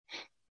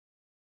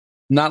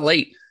Not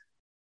late.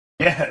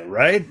 Yeah,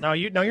 right? No,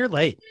 you're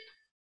late.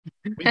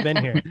 We've been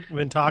here. We've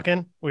been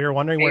talking. We were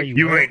wondering where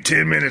you were. ain't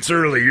 10 minutes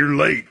early. You're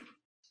late.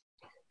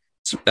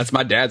 That's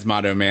my dad's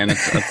motto, man.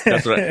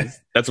 That's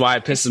why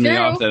it pisses me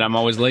off that I'm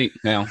always late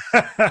now.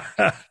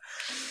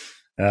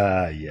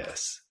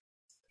 Yes.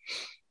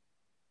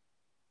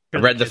 I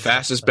read the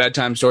fastest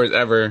bedtime stories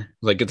ever.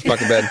 Like, get the fuck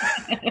to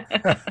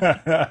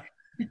bed.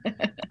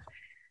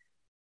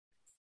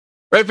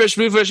 Right, fish,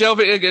 blue fish,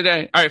 elephant. Good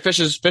day. All right,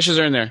 fishes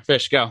are in there.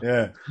 Fish, go.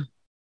 Yeah.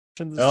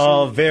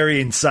 All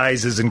varying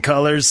sizes and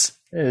colors.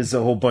 There's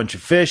a whole bunch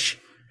of fish.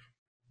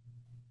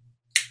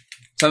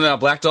 Something about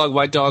black dog,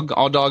 white dog,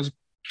 all dogs.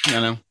 I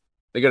don't know.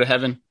 They go to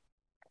heaven.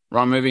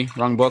 Wrong movie,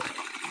 wrong book.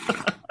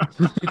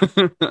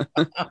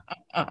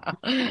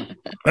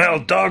 Well,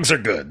 dogs are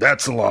good.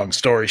 That's the long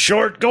story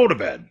short. Go to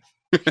bed.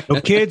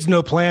 No kids,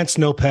 no plants,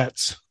 no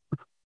pets.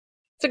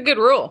 It's a good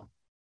rule.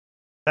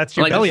 That's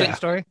your Like bedtime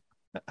story?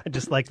 I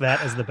just like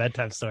that as the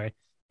bedtime story.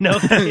 No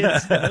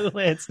kids, no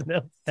plants,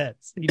 no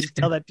pets. You just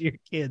tell that to your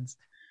kids,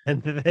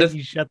 and then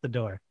you shut the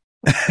door.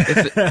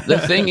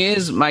 The thing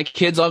is, my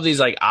kids love these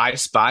like I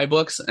Spy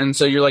books, and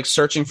so you're like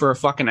searching for a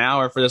fucking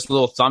hour for this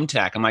little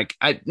thumbtack. I'm like,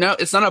 no,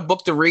 it's not a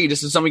book to read.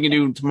 This is something you can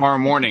do tomorrow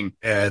morning.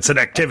 Yeah, it's an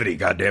activity.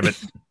 God damn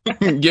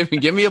it!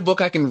 give me a book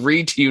I can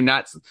read to you,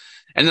 not.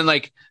 And then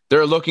like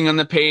they're looking on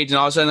the page, and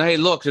all of a sudden, hey,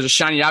 look, there's a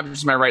shiny object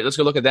to my right. Let's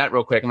go look at that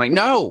real quick. I'm like,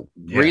 no,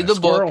 read the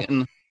book.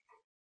 And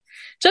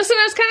Justin,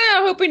 I was kind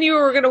of hoping you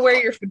were going to wear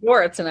your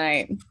fedora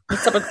tonight.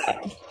 What's up with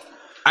that?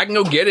 I can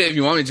go get it if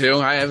you want me to.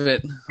 I have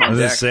it. I was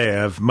going to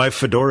say, my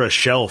fedora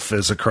shelf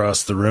is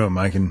across the room.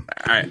 I can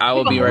all right, I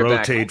will be right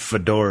rotate back.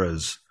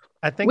 fedoras.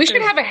 I think we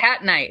should have a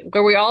hat night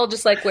where we all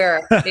just like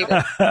wear.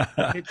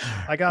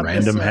 I got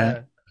random this,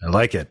 hat. I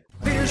like it.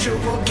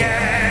 Visual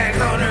gag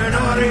on an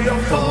audio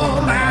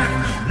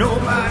format.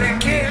 Nobody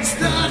gets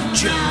the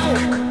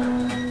joke.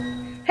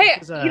 Hey,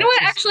 you know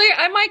what? Actually,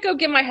 I might go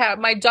get my hat.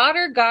 My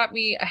daughter got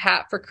me a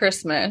hat for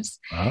Christmas.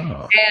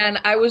 Oh. And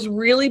I was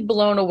really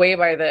blown away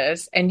by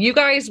this. And you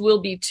guys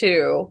will be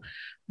too,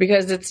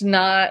 because it's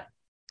not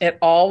at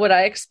all what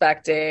I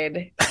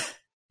expected.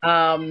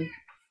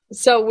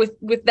 So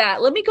with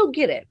that, let me go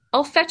get it.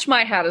 I'll fetch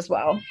my hat as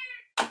well.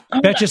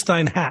 Fetch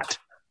thine hat.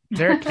 Is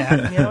there a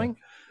cat meowing?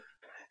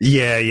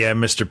 Yeah,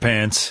 Mr.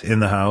 Pants in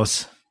the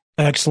house.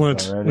 Excellent.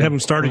 Alrighty. We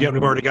haven't started yet.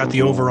 We've already got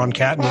the over on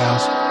cat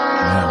meows.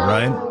 Yeah,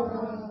 right?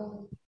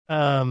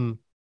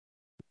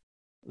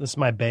 This is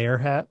my Bayer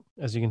hat.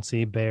 As you can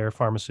see, Bayer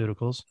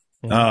Pharmaceuticals.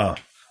 Oh.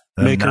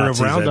 the Maker of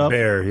Nazis at Roundup.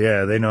 Bear.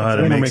 Yeah, they know how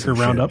to make some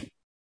Roundup. shit.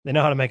 They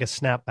know how to make a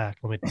snapback.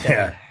 Let me tell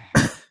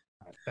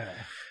Yeah.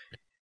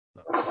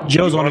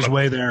 Joe's on his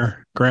way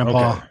there,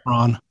 Grandpa Okay.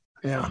 Ron.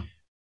 Yeah.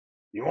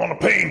 You want a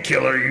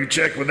painkiller, you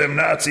check with them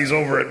Nazis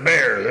over at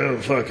Bear.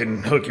 They'll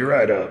fucking hook you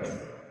right up.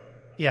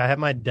 Yeah, I have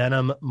my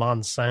denim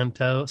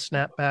Monsanto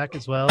snapback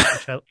as well,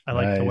 which I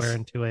like to Nice. wear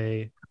into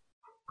a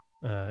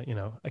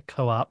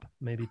co-op,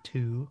 maybe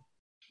two,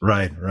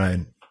 Right.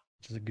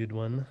 which is a good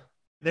one.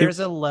 There's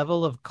a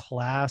level of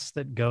class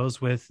that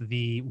goes with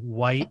the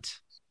white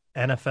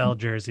NFL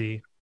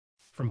jersey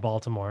from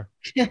Baltimore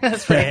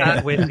That's pretty and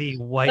hot. with the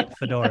white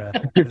fedora.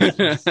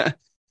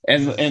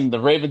 and the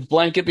Ravens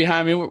blanket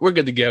behind me. We're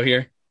good to go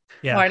here.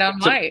 Yeah, White on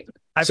white.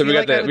 I So feel we got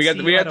like the- I would we got-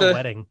 see we you got at a the-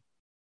 wedding.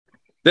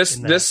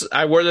 This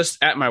I wore this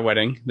at my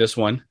wedding. This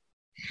one.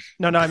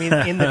 No, I mean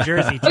in the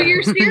jersey. Oh, too.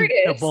 you're serious?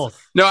 No,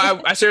 both. No,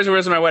 I seriously wore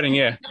this at my wedding.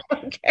 Yeah.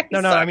 Okay,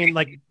 No, sorry. I mean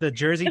like the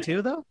jersey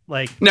too, though.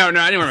 Like, No, I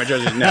didn't wear my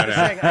jersey. No, I'm no.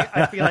 saying,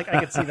 I feel like I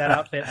could see that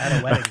outfit at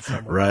a wedding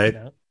somewhere. Right. You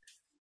know?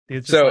 Dude,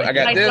 it's So just I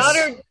got my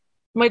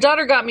this.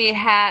 daughter got me a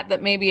hat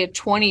that maybe a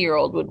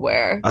 20-year-old would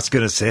wear. I was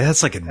going to say,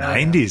 that's like a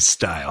 90s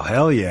style.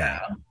 Hell yeah.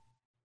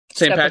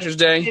 St. Patrick's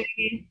Day.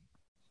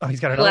 Oh, he's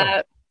got an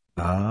Flat.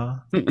 Uh,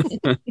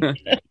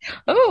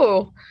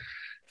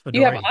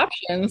 You have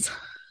options.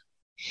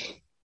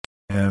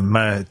 and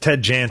my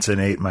Ted Jansen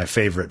ate my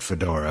favorite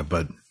fedora,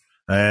 but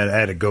I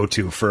had a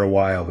go-to for a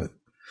while. But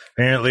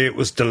apparently it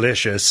was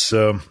delicious.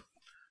 So,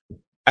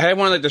 I had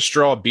one of like the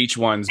straw beach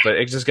ones, but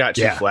it just got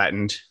too Yeah.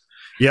 flattened.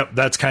 yep,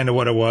 that's kind of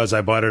what it was.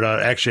 I bought it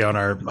actually on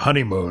our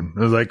honeymoon. I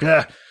was like,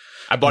 I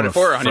bought it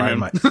for a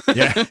honeymoon.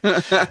 Yeah.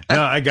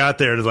 No, I got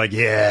there. It was like,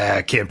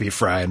 I can't be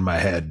frying my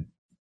head.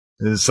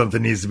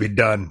 Something needs to be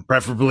done,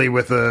 preferably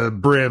with a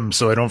brim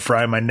so I don't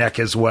fry my neck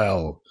as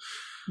well.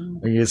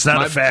 It's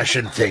not a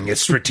fashion thing.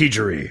 It's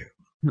strategery.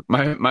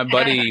 My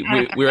buddy,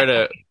 we were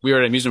at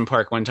an amusement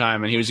park one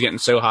time, and he was getting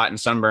so hot and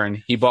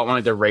sunburned. He bought one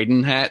of the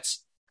Raiden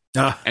hats,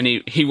 and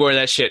he wore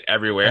that shit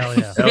everywhere. Hell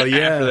yeah. Hell yeah.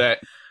 After that,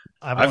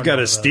 I've got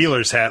a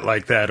Steelers hat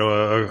like that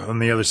on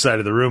the other side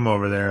of the room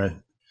over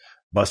there.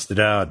 Busted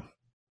out.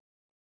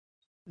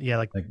 Yeah,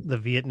 like the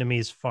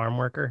Vietnamese farm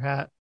worker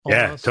hat.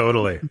 Yeah, almost.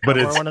 totally. I But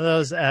wore it's one of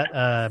those at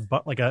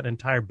like an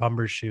entire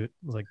bumper shoot.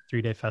 It was like a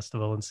 3-day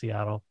festival in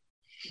Seattle.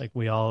 Like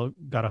we all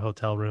got a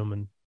hotel room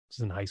and this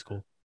is in high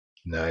school.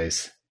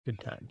 nice. Good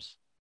times.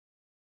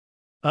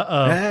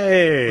 Uh-oh.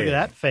 Hey. Look at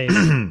that face.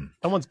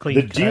 Someone's clean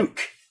The cut. Duke.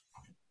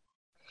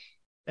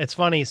 It's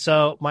funny.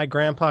 So my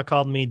grandpa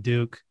called me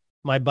Duke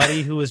my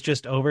buddy who was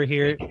just over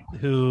here,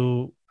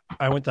 who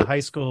I went to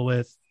high school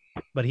with,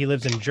 but he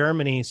lives in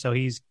Germany. So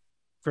he's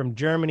from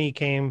Germany,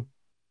 came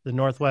the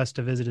Northwest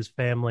to visit his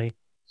family.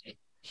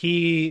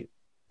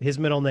 His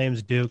middle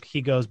name's Duke.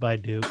 He goes by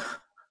Duke.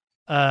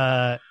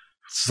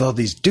 It's all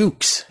these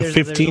Dukes.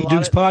 15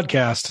 Dukes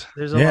podcast.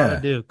 There's a lot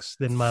of Dukes.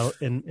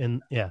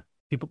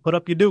 People put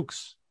up your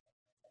Dukes.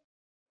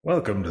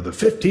 Welcome to the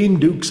 15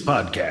 Dukes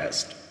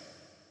podcast.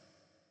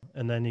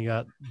 And then you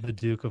got the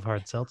Duke of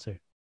Hard Seltzer.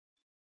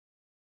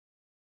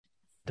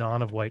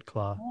 Dawn of White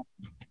Claw.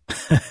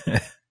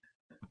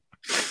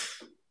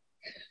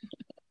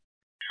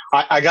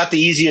 I got the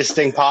easiest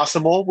thing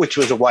possible, which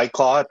was a White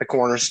Claw at the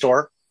corner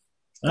store.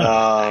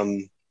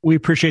 We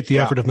appreciate the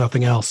effort, if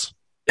nothing else.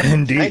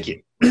 Indeed. Thank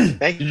you.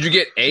 Thank you. Did you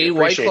get a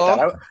White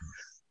Claw?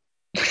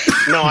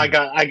 No, I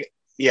got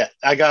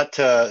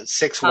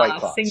 6 White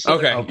Claws.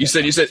 Okay. You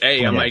said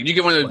A. I'm like, you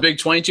get one of those big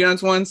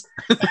 22-ounce ones?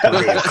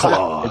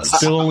 It's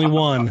still only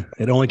one.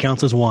 It only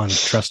counts as one.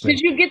 Trust me. Did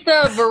you get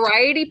the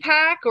variety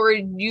pack or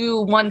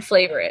you one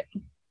flavor it?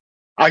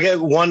 I get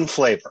one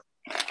flavor.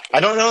 I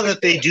don't know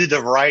that they do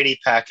the variety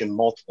pack in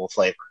multiple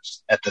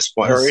flavors at this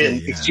point.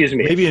 Excuse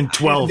me. Maybe in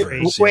 12.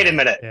 Wait a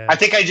minute. Yeah. I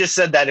think I just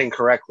said that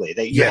incorrectly.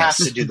 That you have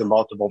to do the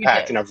multiple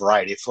pack in a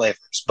variety of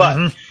flavors.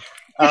 But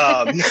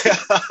that's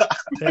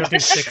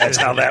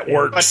how that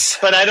works.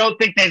 But I don't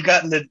think they've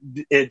gotten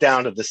it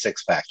down to the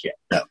 6-pack yet.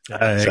 No.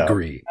 I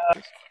agree.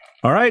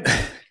 All right.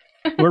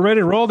 We're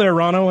ready to roll there,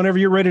 Rano, whenever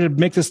you're ready to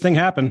make this thing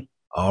happen.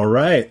 All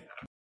right.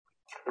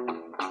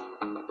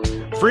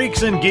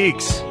 Freaks and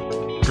geeks,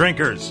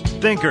 drinkers,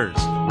 thinkers,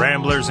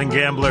 ramblers and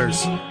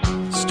gamblers,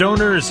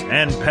 stoners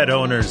and pet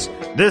owners.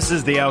 This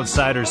is the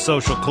Outsiders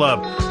Social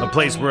Club, a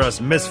place where us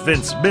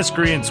misfits,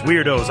 miscreants,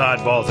 weirdos,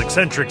 oddballs,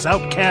 eccentrics,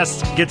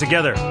 outcasts get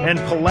together and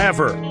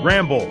palaver,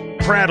 ramble,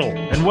 prattle,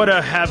 and what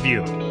have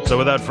you. So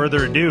without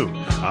further ado,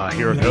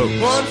 here it goes.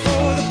 One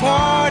for the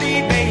party,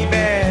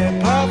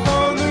 baby. Puff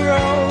on the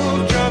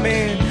road,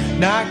 drumming,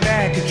 knock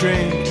back a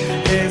drink.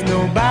 There's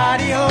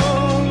nobody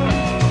home.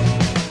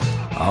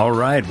 All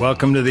right,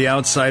 welcome to the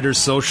Outsiders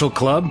Social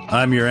Club.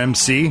 I'm your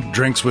MC,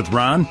 Drinks with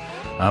Ron.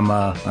 I'm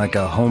like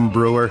a home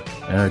brewer,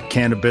 a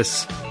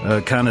cannabis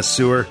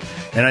connoisseur,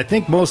 and I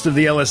think most of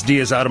the LSD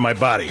is out of my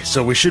body,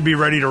 so we should be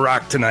ready to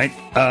rock tonight.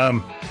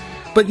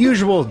 But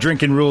usual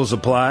drinking rules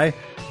apply.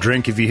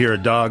 Drink if you hear a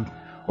dog,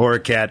 or a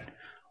cat,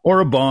 or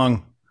a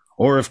bong,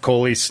 or if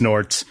Coley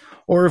snorts,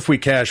 or if we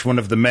cash one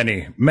of the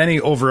many, many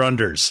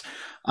over-unders.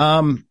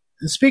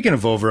 Speaking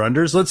of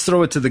over-unders, let's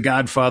throw it to the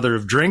godfather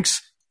of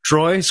drinks,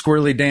 Troy,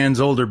 Squirrely Dan's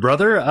older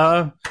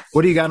brother.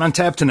 What do you got on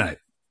tap tonight?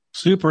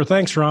 Super.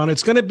 Thanks, Ron.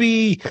 It's going to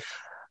be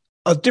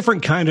a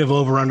different kind of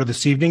over-under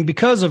this evening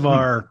because of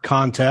our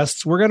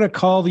contests. We're going to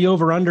call the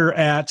over-under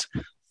at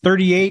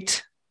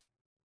 38,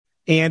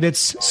 and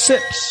it's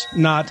sips,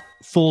 not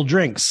full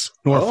drinks,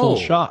 nor full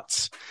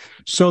shots,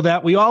 so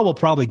that we all will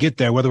probably get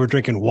there, whether we're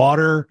drinking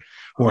water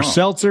or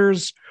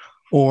seltzers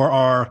or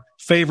our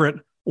favorite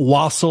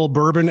Wassail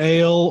bourbon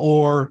ale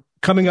or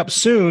coming up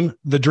soon,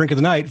 the drink of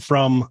the night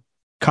from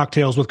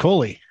Cocktails with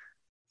Coley.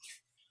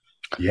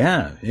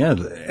 Yeah.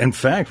 In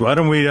fact, why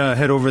don't we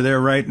head over there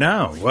right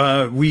now?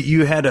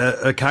 You had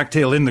a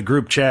cocktail in the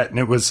group chat, and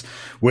it was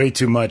way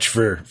too much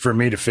for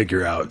me to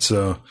figure out.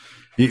 So,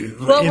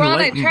 Ron,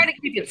 I try to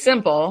keep it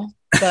simple,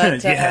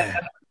 but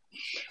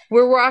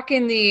we're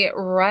rocking the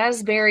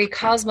Raspberry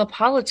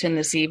Cosmopolitan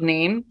this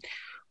evening,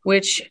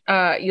 which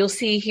you'll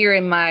see here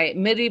in my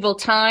Medieval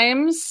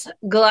Times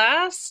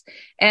glass.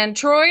 And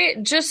Troy,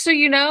 just so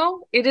you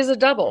know, it is a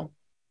double.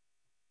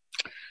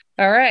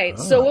 All right.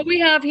 So what we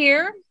have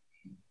here,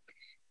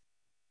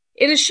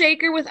 in a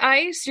shaker with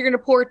ice, you're going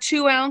to pour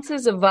 2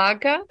 ounces of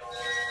vodka.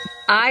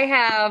 I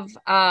have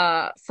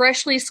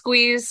freshly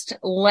squeezed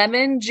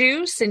lemon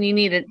juice, and you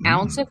need an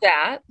ounce of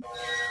that.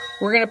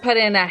 We're going to put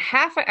in a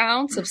half an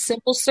ounce of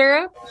simple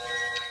syrup.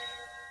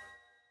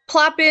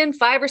 Plop in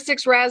 5 or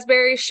 6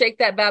 raspberries, shake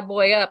that bad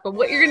boy up. And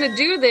what you're going to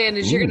do then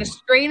is you're going to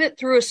strain it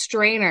through a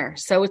strainer.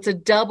 So it's a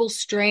double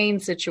strain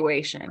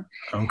situation.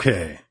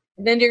 Okay.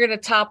 And then you're going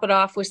to top it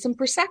off with some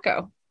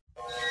Prosecco.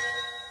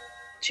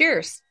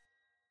 Cheers.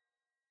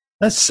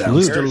 That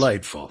sounds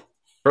delightful.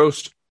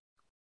 Roast.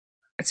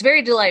 It's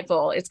very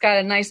delightful. It's got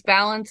a nice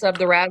balance of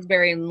the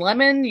raspberry and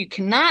lemon. You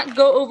cannot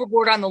go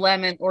overboard on the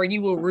lemon or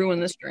you will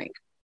ruin this drink.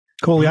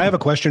 Coley, I have a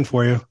question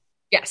for you.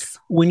 Yes.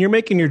 When you're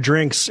making your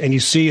drinks and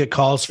you see it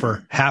calls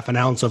for half an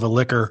ounce of a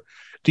liquor,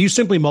 do you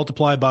simply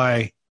multiply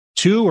by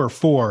 2 or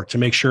 4 to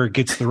make sure it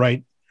gets the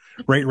right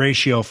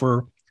ratio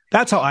for?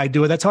 That's how I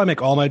do it. That's how I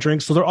make all my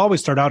drinks. So they'll always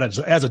start out as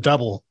a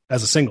double,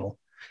 as a single.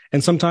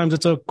 And sometimes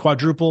it's a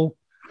quadruple.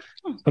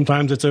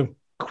 Sometimes it's a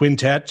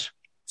quintet,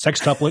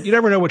 sextuplet. You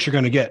never know what you're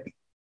going to get.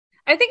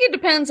 I think it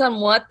depends on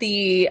what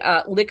the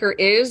liquor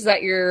is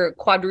that you're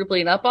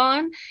quadrupling up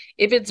on.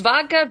 If it's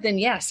vodka, then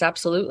yes,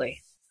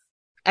 absolutely.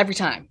 Every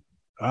time.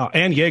 Oh,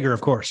 and Jaeger,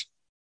 of course.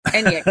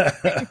 And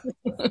Jaeger.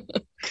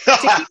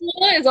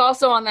 Tequila is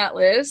also on that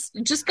list.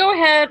 Just go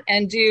ahead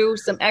and do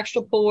some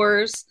extra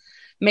pours.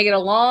 Make it a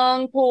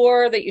long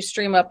pour that you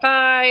stream up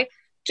high.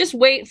 just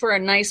wait for a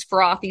nice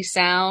frothy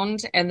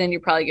sound, and then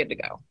you're probably good to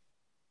go.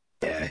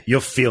 Yeah,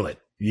 you'll feel it.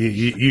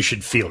 You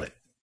should feel it.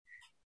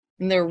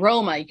 And the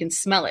aroma, you can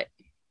smell it.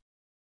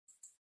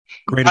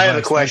 Great I have a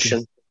advice.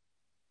 question.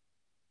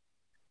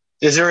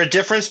 Is there a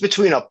difference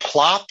between a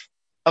plop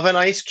of an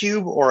ice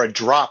cube or a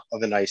drop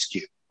of an ice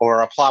cube,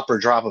 or a plop or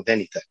drop of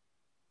anything?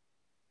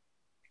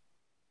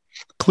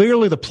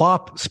 Clearly, the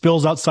plop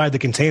spills outside the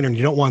container, and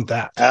you don't want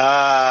that.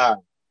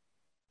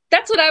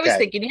 That's what I was Okay.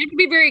 thinking. You have to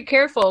be very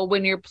careful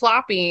when you're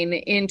plopping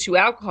into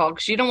alcohol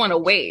because you don't want to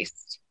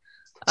waste.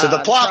 So the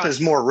plop drop. is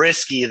more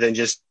risky than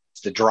just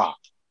the drop.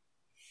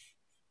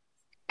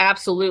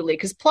 Absolutely,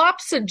 because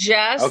plop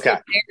suggests Okay.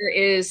 that there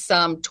is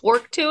some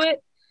torque to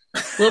it,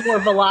 a little more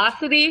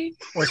velocity.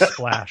 Or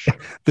splash.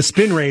 The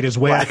spin rate is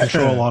way out of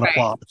control on a Right.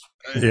 plop.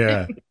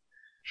 Yeah.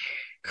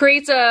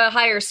 Creates a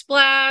higher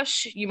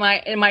splash. It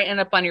might end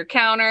up on your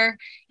counter,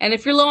 and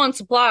if you're low on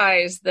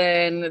supplies,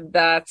 then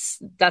that's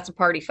a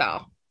party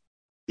foul.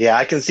 Yeah,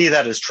 I can see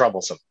that as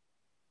troublesome.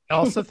 I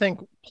also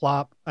think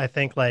plop,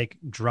 like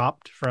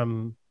dropped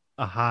from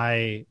a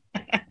high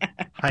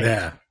height.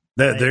 Yeah.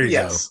 There you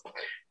Yes.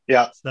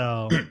 Yeah.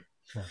 So go.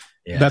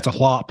 Yeah. That's a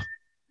plop.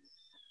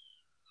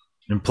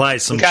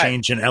 Implies some Okay.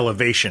 change in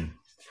elevation.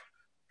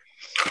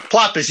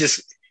 Plop is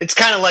just, it's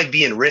kind of like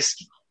being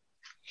risky.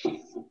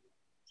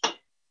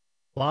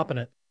 plopping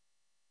it.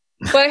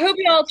 But I hope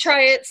you all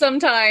try it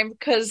sometime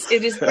because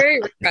it is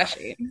very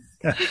refreshing.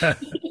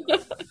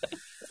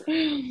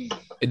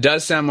 It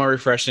does sound more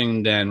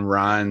refreshing than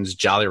Ron's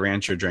Jolly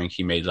Rancher drink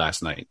he made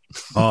last night.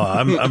 Oh,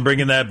 I'm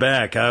bringing that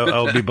back.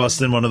 I'll be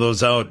busting one of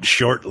those out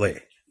shortly.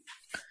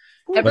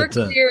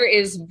 Everclear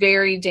is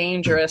very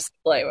dangerous to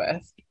play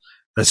with.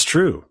 That's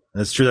true.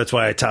 That's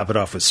why I top it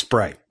off with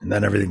Sprite, and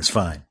then everything's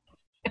fine.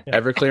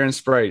 Everclear and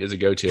Sprite is a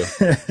go-to.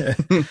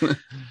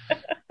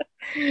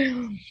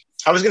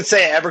 I was going to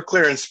say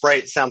Everclear and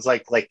Sprite sounds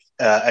like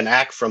an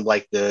act from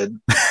like the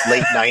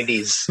late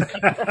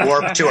 90s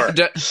Warped Tour.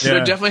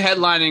 They're definitely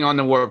headlining on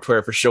the Warped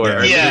Tour for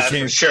sure. Yeah,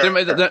 for sure.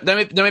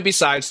 There may be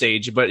side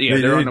stage, but yeah,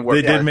 they're on the Warped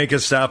They Tour. did make a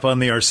stop on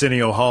the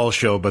Arsenio Hall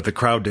show, but the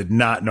crowd did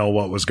not know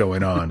what was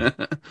going on. It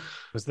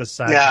was the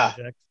side Yeah.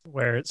 project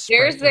where it's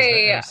There's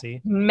a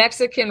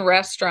Mexican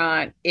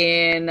restaurant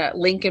in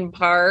Lincoln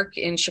Park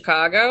in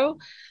Chicago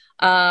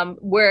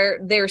where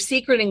their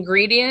secret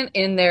ingredient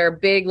in their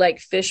big like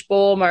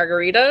fishbowl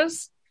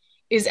margaritas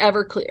is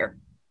Everclear.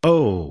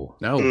 Oh,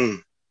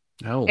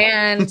 No.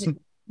 And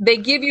they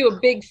give you a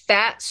big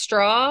fat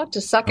straw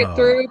to suck it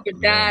through, but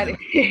that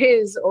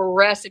is a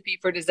recipe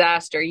for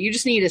disaster. You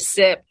just need a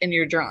sip and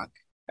you're drunk.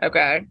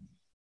 Okay.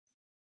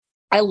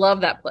 I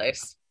love that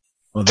place.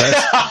 well, that's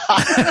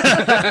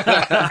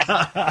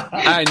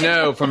I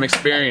know from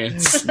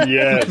experience.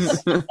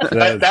 yes.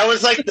 That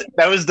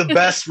was the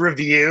best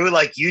review,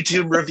 like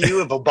YouTube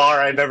review of a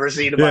bar I've ever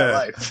seen in my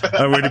life.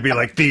 I would be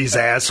like, these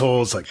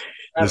assholes. Like,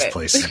 Love this it.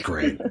 place is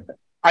great.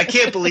 I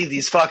can't believe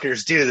these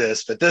fuckers do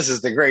this, but this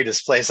is the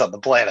greatest place on the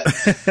planet.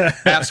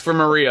 Ask for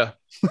Maria.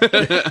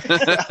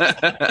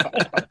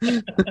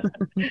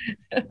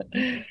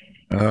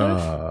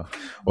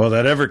 Well,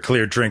 that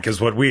Everclear drink is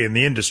what we in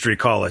the industry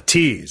call a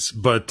tease.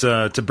 But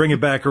to bring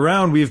it back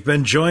around, we've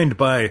been joined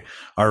by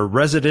our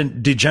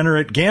resident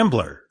degenerate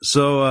gambler.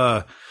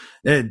 So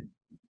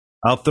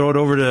I'll throw it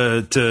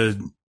over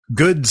to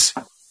Goods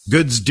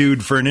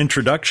Dude for an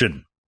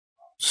introduction.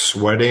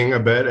 Sweating a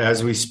bit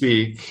as we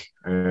speak,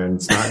 and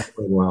it's not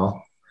going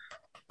well.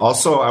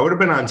 Also, I would have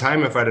been on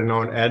time if I'd have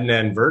known Edna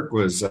and Vert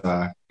was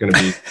going to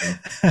be.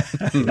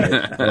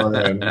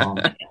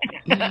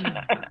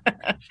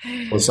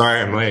 Well,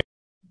 sorry I'm late.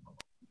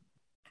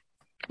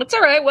 That's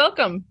all right.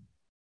 Welcome.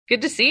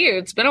 Good to see you.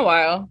 It's been a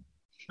while.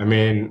 I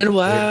mean,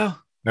 Wow.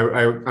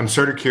 I'm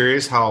sort of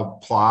curious how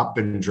plop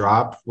and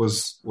drop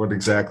was what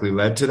exactly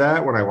led to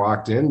that when I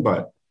walked in,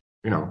 but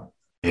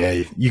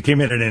Yeah, you came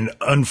in at an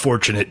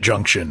unfortunate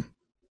junction.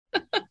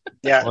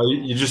 Yeah. well,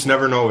 you just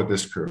never know with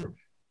this crew.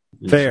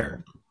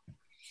 Fair.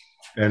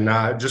 And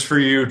just for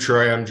you,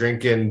 Troy, I'm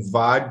drinking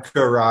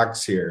vodka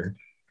rocks here.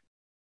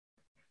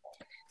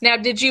 Now,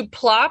 did you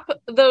plop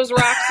those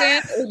rocks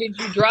in or did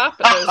you drop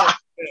those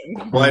rocks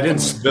in? Well, I didn't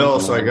spill,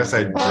 so I guess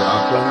I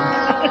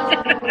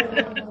dropped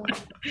them.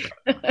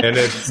 And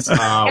it's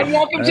And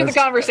welcome to the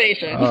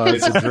conversation.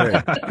 This is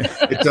great.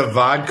 it's a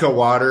vodka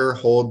water.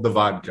 Hold the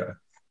vodka.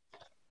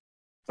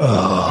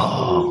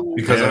 Oh,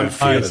 Because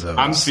yeah,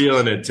 I'm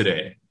feeling it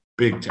today,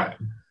 big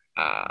time.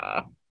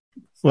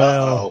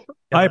 Well,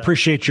 I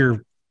appreciate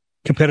your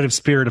competitive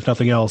spirit, if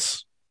nothing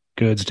else,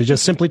 Goods, to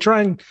just simply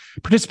try and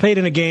participate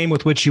in a game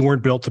with which you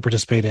weren't built to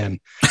participate in.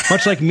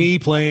 Much like me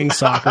playing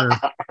soccer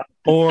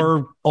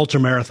or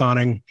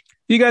ultramarathoning.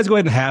 You guys go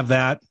ahead and have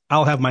that.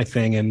 I'll have my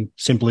thing and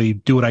simply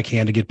do what I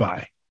can to get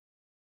by.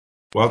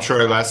 Well,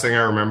 Troy, last thing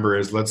I remember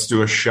is let's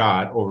do a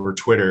shot over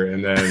Twitter,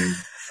 and then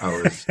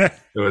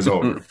it was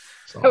over.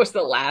 So, That was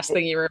the last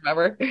thing you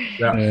remember.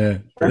 Yeah,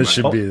 this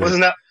should be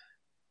Wasn't that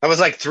was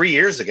like 3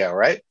 years ago,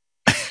 right?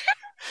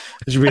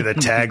 This should be the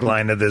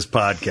tagline of this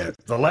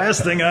podcast. The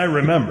last thing I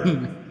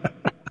remember.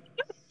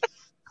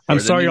 I'm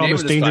sorry you all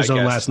missed Danger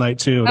Zone last night,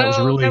 too. That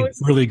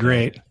was really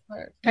great.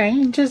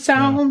 Danger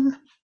Zone.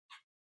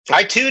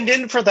 I tuned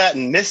in for that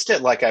and missed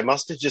it. Like I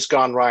must have just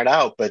gone right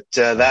out. But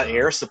that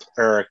air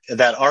supply,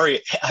 that Ario,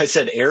 I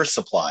said air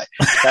supply.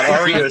 That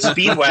Ario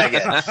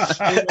Speedwagon.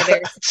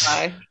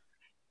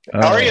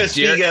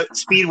 Ario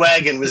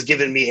Speedwagon was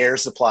giving me air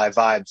supply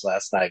vibes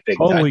last night. Big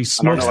Holy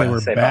smokes, they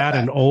were bad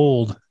and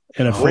old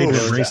and afraid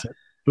to race it.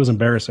 It was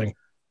embarrassing.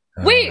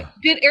 Wait,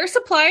 did Air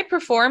Supply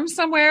perform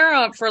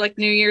somewhere for like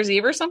New Year's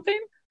Eve or something?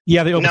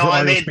 Yeah, they opened for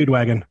Ario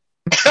Speedwagon.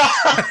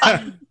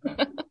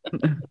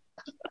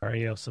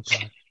 Ario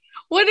Supply.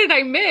 What did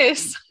I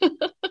miss?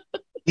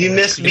 You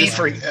missed me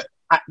for.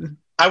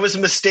 I was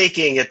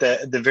mistaking at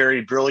the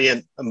very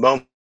brilliant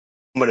moment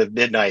of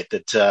midnight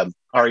that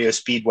Ario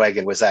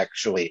Speedwagon was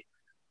actually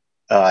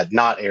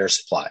not Air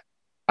Supply.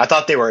 I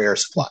thought they were Air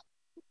Supply.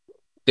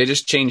 They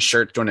just changed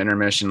shirts during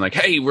intermission, like,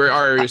 "Hey, we're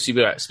Ario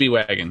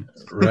Speedwagon."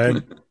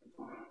 Right.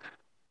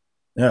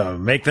 Yeah,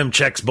 make them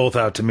checks both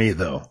out to me,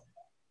 though.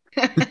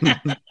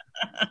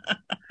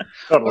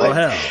 Totally.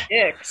 Hell.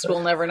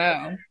 We'll never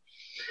know.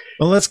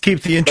 Well, let's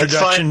keep the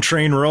introduction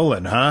train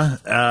rolling,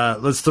 huh?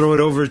 Let's throw it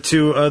over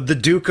to the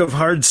Duke of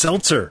Hard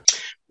Seltzer.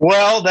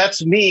 Well,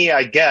 that's me,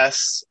 I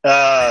guess.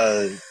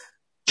 I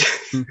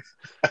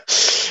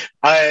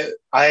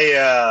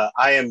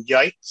am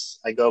Yikes.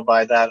 I go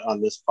by that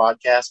on this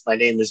podcast. My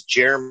name is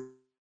Jeremy.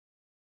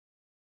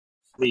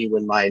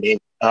 When my name,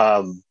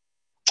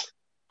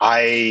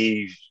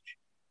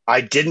 I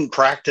didn't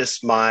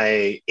practice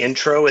my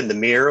intro in the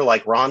mirror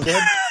like Ron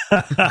did.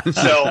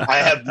 So I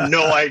have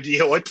no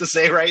idea what to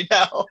say right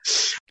now.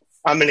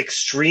 I'm an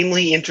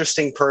extremely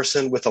interesting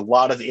person with a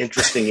lot of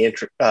interesting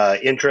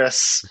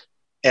interests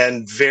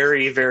and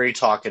very, very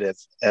talkative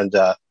and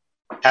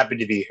happy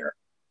to be here.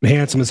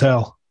 Handsome as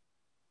hell.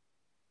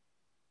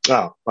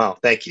 Oh, well,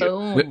 thank you.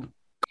 Boom.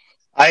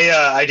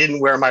 I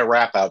didn't wear my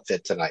rap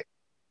outfit tonight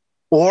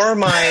or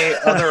my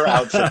other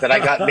outfit that I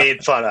got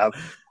made fun of.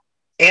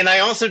 And I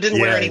also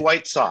didn't wear any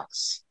white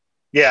socks.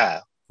 Yeah.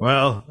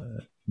 Well,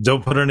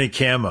 don't put any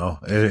camo.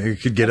 It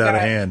could get out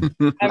of hand.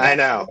 I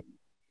know.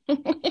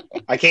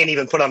 I can't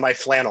even put on my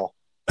flannel.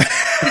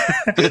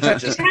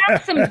 Just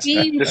have some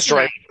beans.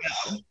 Destroy.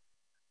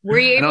 Were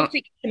you able to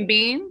eat some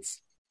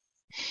beans?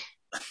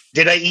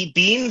 Did I eat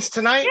beans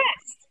tonight?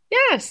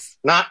 Yes.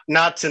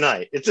 Not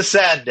tonight. It's a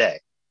sad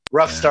day.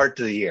 Rough start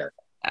to the year.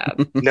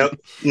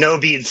 No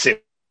bean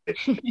soup.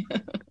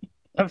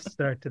 Rough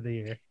start to the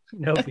year.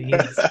 No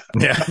beans.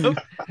 Yeah.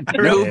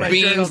 No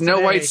beans,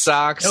 no white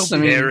socks.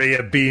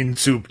 Area bean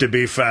soup to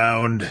be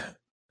found.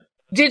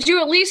 Did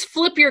you at least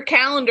flip your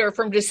calendar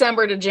from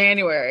December to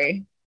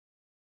January?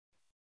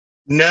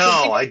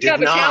 No, I did not.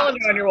 You have a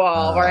calendar on your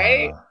wall,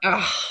 right?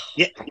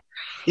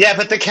 Yeah,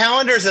 but the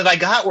calendars that I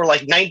got were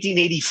like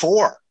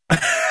 1984.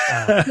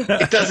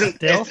 It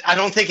doesn't. I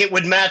don't think it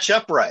would match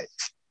up right.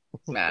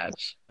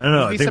 Match. I don't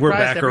know. I think we're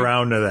back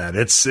around to that.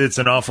 It's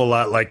an awful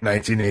lot like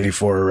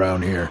 1984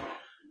 around here.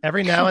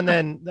 Every now and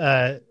then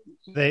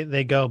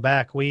they go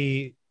back.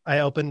 I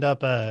opened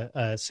up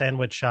a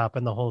sandwich shop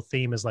and the whole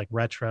theme is like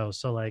retro.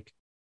 So like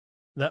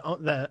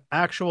the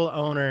actual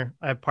owner,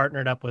 I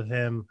partnered up with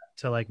him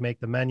to like make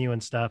the menu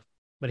and stuff.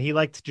 But he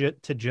liked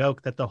to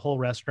joke that the whole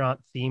restaurant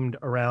themed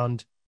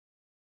around.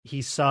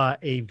 He saw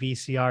a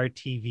VCR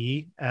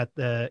TV at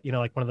the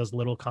like one of those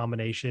little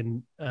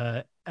combination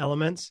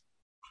elements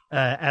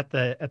at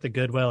the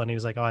Goodwill, and he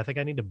was like, "Oh, I think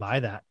I need to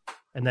buy that."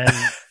 And then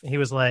he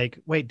was like,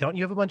 "Wait, don't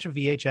you have a bunch of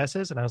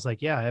VHSs?" And I was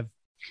like, "Yeah, I have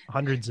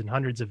hundreds and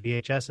hundreds of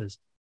VHSs."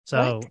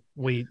 So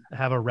we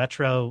have a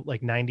retro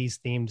like 90s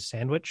themed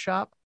sandwich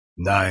shop.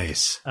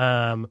 Nice.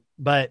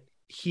 But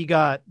he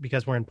got,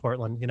 because we're in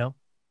Portland,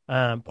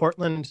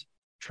 Portland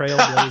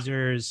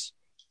Trailblazers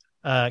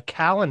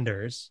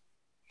calendars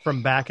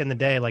from back in the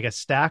day, like a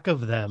stack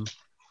of them,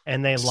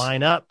 and they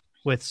line up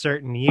with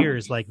certain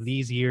years. Like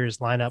these years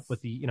line up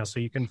with the, so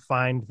you can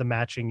find the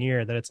matching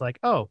year that it's like,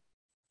 oh,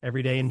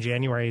 every day in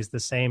January is the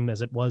same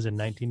as it was in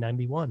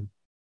 1991,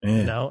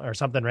 or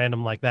something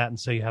random like that. And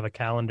so you have a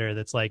calendar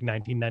that's like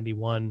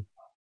 1991,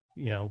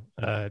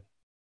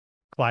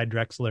 Clyde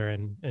Drexler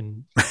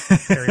and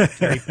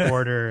Terry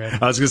Porter.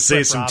 And I was going to say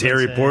Cliff some Robinson.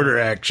 Terry Porter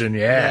action.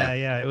 Yeah.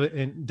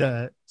 And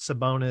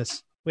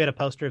Sabonis. We had a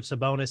poster of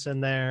Sabonis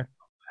in there.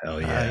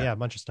 Hell yeah. A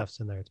bunch of stuff's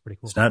in there. It's pretty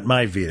cool. It's not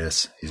my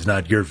Vetus. He's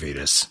not your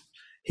Vetus.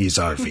 He's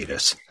our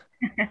Vetus.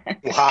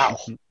 Wow.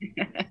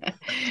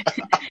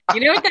 You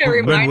know what that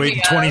reminds me of? Been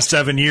waiting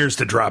 27 years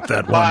to drop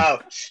that one.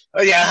 Wow.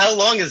 Oh, yeah. How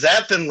long has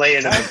that been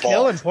laying in the Kill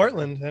ball? in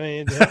Portland. I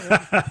mean,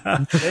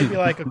 they'd be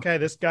like, okay,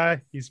 this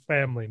guy, he's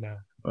family now.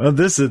 Well,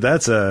 that's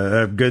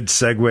a good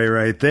segue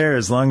right there.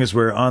 As long as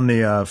we're on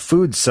the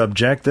food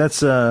subject,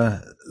 that's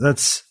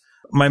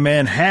my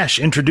man Hash.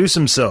 Introduce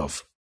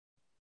himself.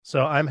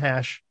 So I'm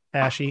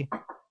Hashy,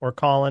 or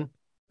Colin.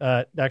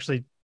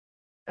 Actually,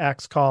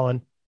 axe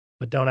Colin,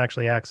 but don't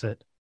actually axe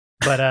it.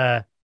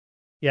 But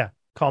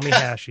call me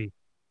Hashy.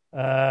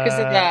 Is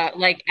it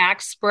like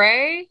axe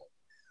spray?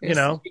 You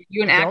know,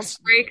 you an axe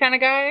spray kind of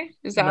guy?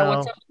 Is that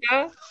what's up with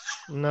that?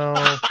 No.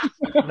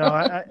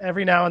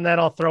 Every now and then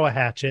I'll throw a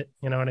hatchet.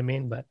 You know what I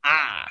mean? But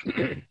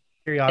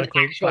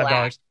periodically,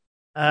 $5.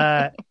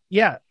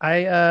 Yeah.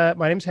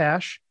 My name's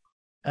Hash.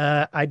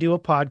 I do a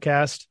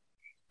podcast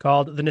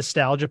called The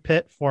Nostalgia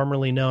Pit,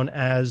 formerly known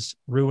as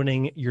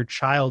Ruining Your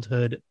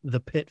Childhood: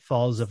 The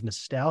Pitfalls of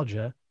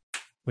Nostalgia.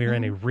 We're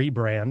in a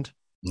rebrand.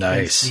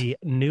 Nice. The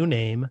new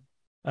name.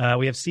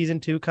 We have season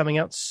 2 coming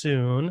out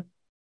soon.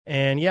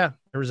 And yeah,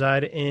 I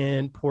reside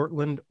in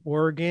Portland,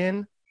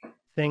 Oregon.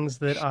 Things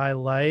that I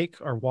like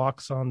are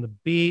walks on the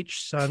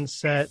beach,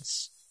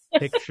 sunsets,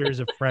 pictures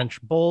of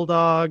French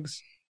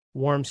bulldogs,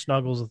 warm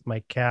snuggles with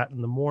my cat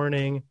in the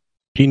morning.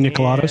 Pina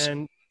coladas?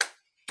 And,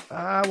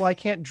 well, I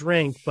can't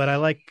drink, but I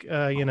like,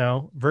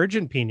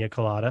 virgin pina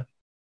colada.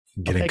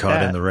 Getting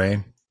caught in the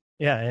rain.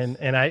 Yeah,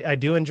 and I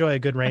do enjoy a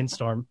good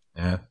rainstorm.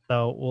 Yeah.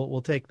 So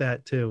we'll take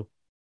that too.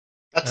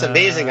 That's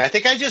amazing. I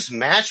think I just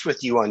matched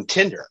with you on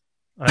Tinder.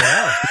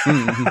 I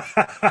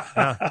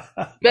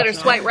know. Better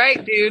swipe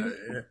right, dude.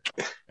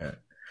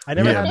 I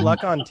never had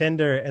luck on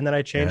Tinder, and then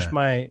I changed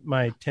my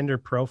Tinder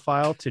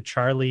profile to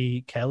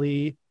Charlie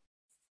Kelly,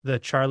 the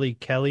Charlie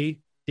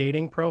Kelly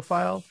dating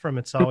profile from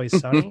It's Always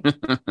Sunny.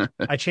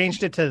 I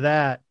changed it to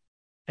that,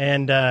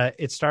 and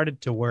it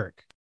started to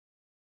work.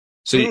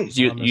 So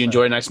you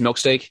enjoy a nice milk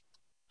steak?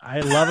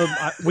 I love them.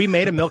 We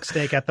made a milk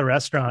steak at the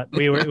restaurant.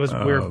 We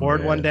were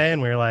bored one day,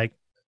 and we were like,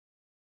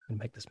 "I'm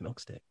gonna make this milk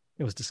steak."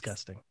 It was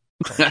disgusting.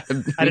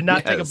 I did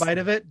not take a bite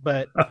of it,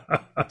 but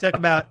it took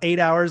about 8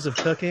 hours of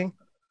cooking,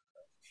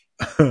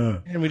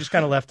 and we just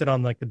kind of left it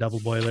on like the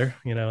double boiler,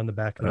 in the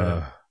back of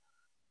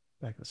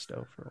the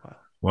stove for a while.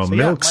 Well, so,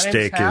 milk my name's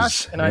steak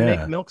Hash, and I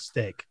make milk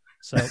steak.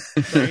 So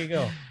there you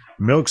go.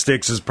 Milk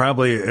steaks is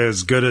probably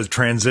as good a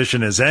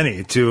transition as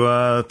any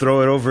to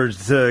throw it over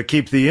to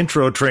keep the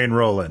intro train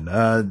rolling.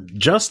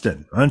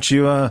 Justin, why don't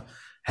you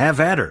have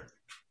at her?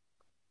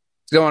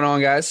 What's going on,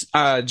 guys?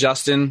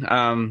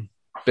 Justin.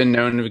 Been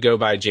known to go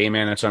by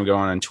J-Man. That's what I'm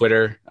going on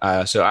Twitter.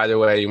 So either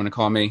way you want to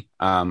call me.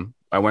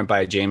 I went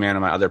by J-Man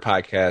on my other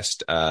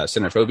podcast,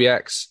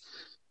 Cinephobiacs,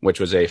 which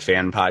was a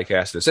fan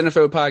podcast, the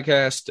Cinephobe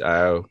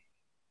podcast.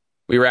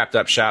 We wrapped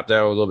up shop,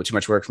 though. A little bit too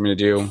much work for me to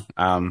do.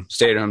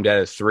 Stayed at home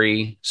dad at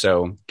 3,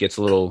 so gets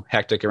a little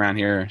hectic around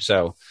here.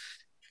 So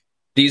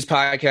these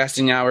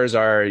podcasting hours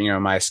are,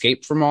 my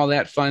escape from all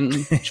that fun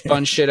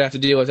shit I have to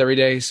deal with every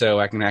day, so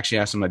I can actually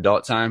have some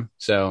adult time.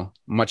 So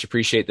much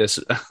appreciate this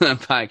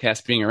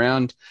podcast being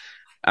around.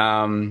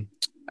 I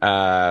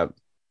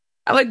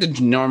like the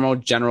normal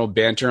general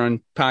banter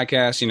on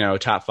podcasts,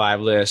 top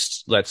 5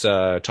 list. Let's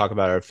talk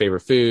about our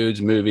favorite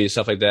foods, movies,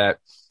 stuff like that.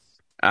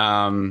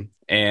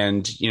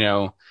 And,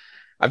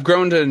 I've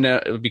grown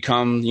to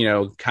become,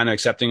 kind of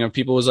accepting of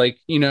people's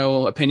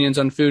opinions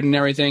on food and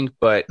everything.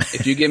 But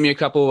if you give me a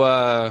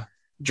couple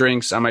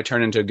drinks, I might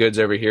turn into goods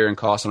over here and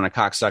call someone a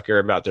cocksucker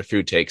about their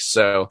food takes.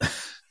 So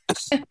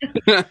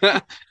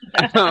that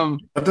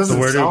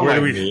doesn't sound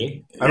like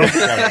me. I don't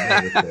think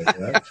I would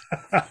that.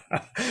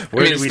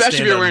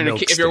 Especially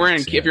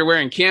if you're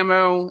wearing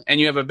camo and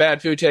you have a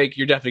bad food take,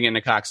 you're definitely getting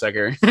a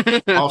cocksucker.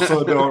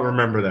 Also, don't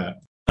remember that.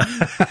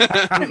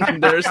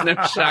 There's no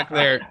shock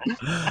there.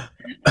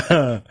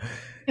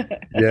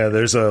 Yeah,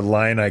 there's a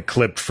line I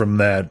clipped from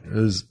that.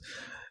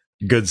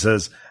 Good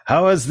says,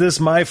 "How is this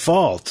my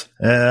fault?"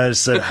 And I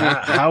said,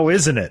 "How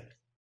isn't it?"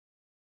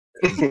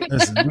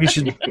 We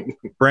should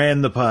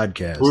brand the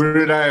podcast. Who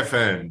did I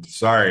offend?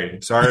 Sorry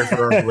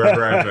for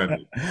whoever I offended.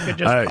 You could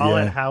just call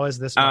it "How is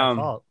this my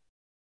fault?"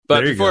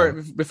 But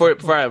before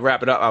I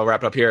wrap it up, I'll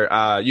wrap it up here.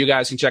 You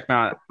guys can check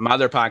my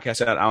other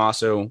podcast out. I'm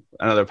also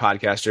another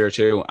podcaster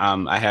too.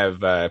 I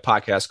have a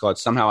podcast called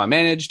Somehow I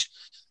Managed,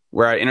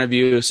 where I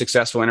interview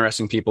successful,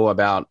 interesting people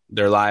about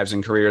their lives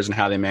and careers and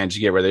how they managed to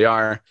get where they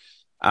are.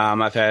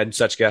 I've had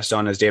such guests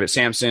on as David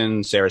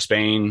Sampson, Sarah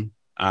Spain,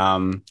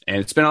 and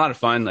it's been a lot of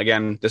fun.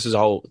 Again, this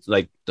whole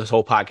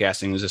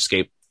podcasting is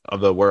escape of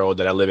the world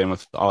that I live in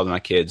with all of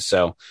my kids.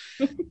 So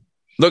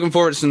looking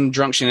forward to some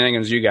drunk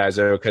shenanigans with you guys,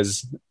 though,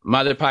 because my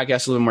other podcast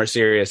is a little more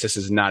serious. This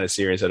is not as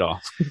serious at all.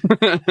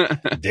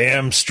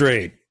 Damn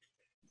straight.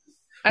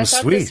 I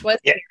thought this was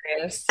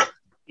serious.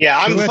 Yeah,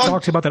 I'm going to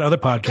talk to you about that other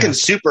podcast.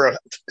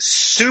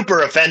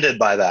 Super offended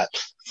by that.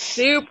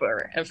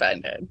 Super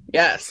offended.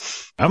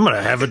 Yes. I'm going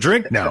to have a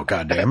drink now,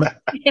 goddammit.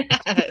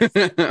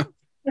 Yes.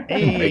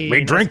 Hey, make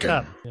me drink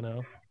it.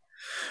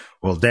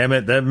 Well, damn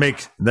it,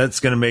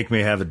 that's going to make me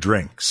have a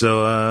drink.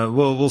 So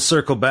we'll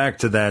circle back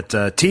to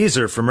that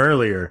teaser from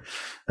earlier.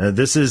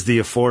 This is the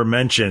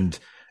aforementioned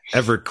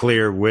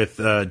Everclear with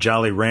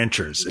Jolly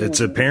Ranchers.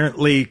 It's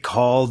apparently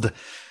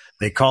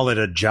they call it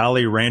a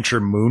Jolly Rancher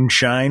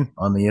Moonshine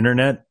on the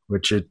internet,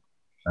 which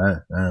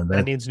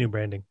that needs new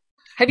branding.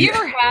 Have you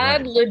ever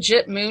had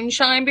legit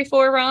moonshine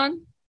before,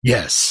 Ron?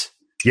 Yes,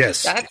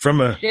 from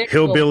a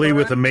hillbilly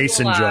with a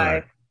mason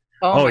jar.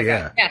 Oh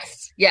yeah. God.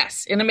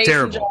 Yes. In a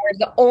mason jar is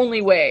the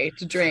only way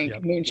to drink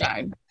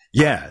moonshine.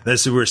 Yeah,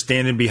 we're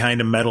standing behind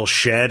a metal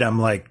shed. I'm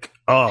like,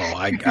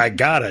 I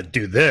gotta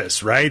do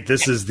this, right?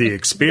 This is the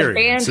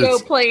experience. The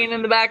banjo playing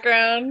in the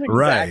background.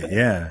 Right,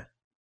 yeah.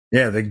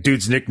 Yeah, the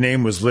dude's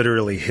nickname was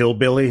literally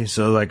Hillbilly.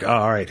 So like,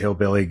 all right,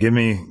 Hillbilly, give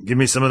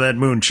me some of that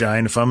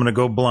moonshine. If I'm going to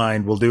go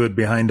blind, we'll do it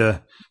behind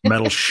a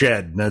metal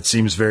shed. That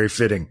seems very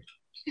fitting.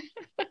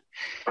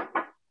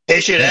 They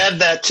should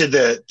add that to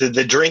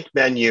the drink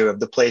menu of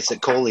the place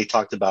that Coley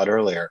talked about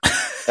earlier.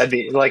 That'd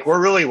be like,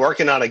 we're really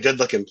working on a good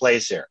looking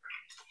place here.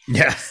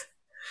 Yeah.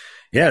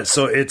 Yeah.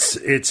 So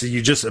it's,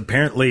 you just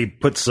apparently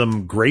put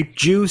some grape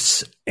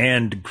juice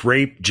and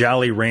grape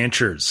Jolly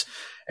Ranchers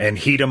and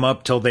heat them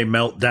up till they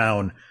melt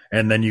down.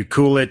 And then you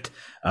cool it,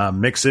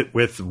 mix it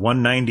with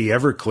 190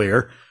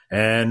 Everclear.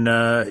 And,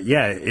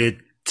 it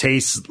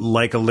tastes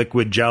like a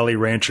liquid Jolly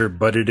Rancher,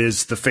 but it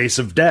is the face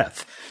of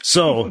death.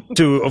 So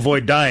to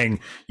avoid dying,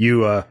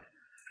 you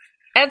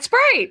add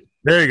Sprite.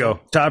 There you go.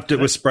 Topped it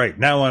with Sprite.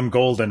 Now I'm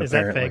golden. Is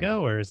apparently. that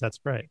Faygo or is that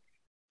Sprite?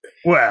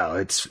 Well,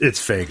 it's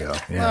Faygo.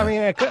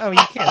 Yeah. Well, you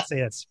can't say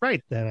it's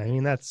Sprite then. I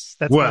mean, that's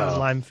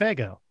lime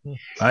Faygo.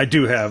 I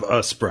do have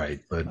a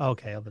Sprite, but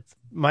okay.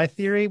 My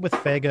theory with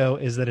Faygo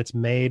is that it's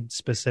made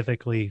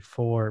specifically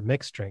for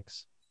mixed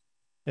drinks.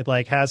 It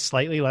like has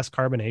slightly less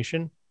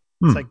carbonation.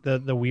 It's like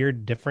the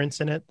weird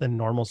difference in it than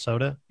normal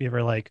soda. You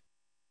ever like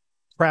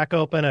crack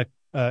open a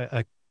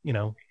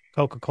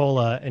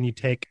Coca-Cola and you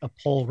take a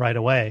pull right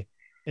away,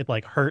 it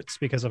like hurts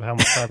because of how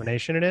much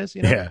carbonation it is,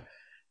 Yeah.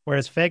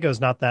 Whereas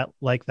Faygo's not that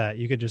like that.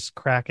 You could just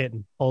crack it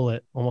and pull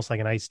it almost like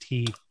an iced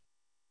tea.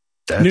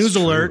 News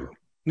alert.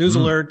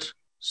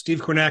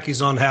 Steve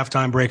Kornacki's on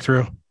halftime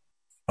breakthrough.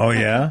 Oh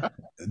yeah?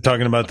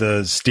 Talking about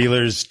the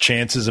Steelers'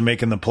 chances of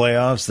making the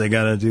playoffs, they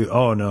got to do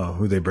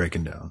who they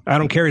breaking down? I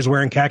don't care, he's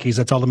wearing khakis,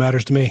 that's all that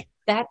matters to me.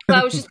 That's what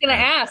I was just going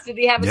to ask. Did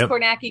he have his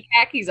Kornacki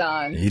khakis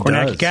on? He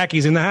Kornacki does.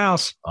 khakis in the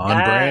house.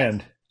 On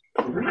brand.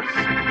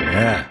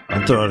 Yeah,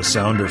 I'll throw out a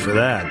sounder for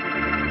that.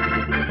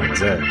 What's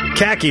that?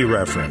 Khaki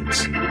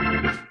reference.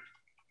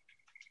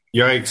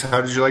 Yikes,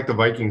 how did you like the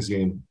Vikings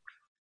game?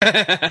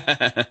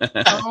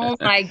 Oh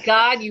my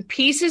God, you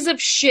pieces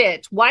of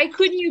shit. Why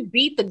couldn't you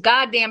beat the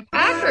goddamn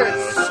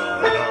Packers?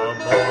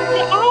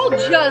 They all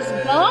just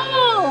gone.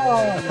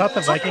 I thought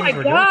the Vikings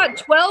were Oh my God,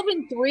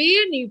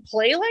 12-3 and you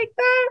play like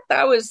that?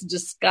 That was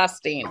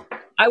disgusting.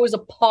 I was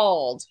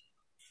appalled.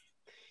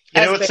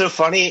 You know what's so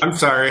funny? I'm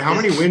sorry, how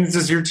many wins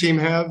does your team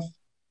have?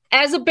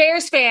 As a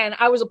Bears fan,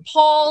 I was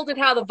appalled at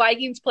how the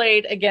Vikings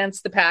played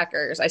against the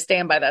Packers. I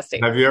stand by that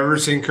statement. Have you ever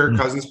seen Kirk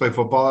Cousins play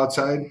football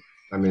outside?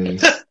 I mean,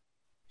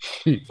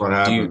 what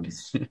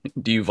happens?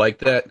 Do you like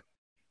that?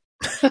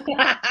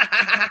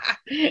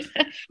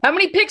 How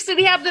many picks did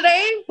he have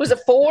today? Was it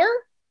 4?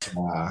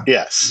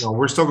 Yes. No,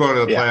 we're still going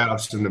to the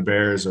playoffs, and the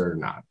Bears are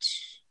not.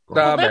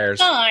 Well, that's Bears.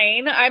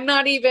 fine. I'm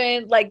not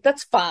even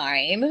that's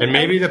fine. And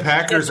maybe the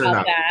Packers are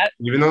not. That.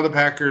 Even though the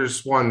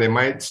Packers won, they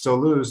might still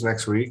lose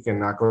next week and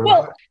not go.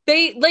 Well,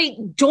 they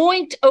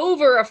doinked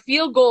over a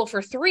field goal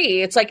for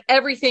 3. It's like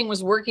everything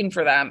was working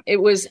for them.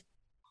 It was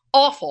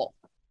awful.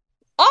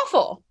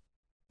 Awful.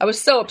 I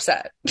was so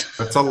upset.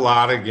 That's a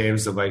lot of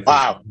games the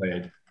Vikings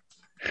played.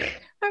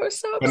 I was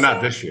so upset. But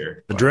not this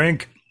year. A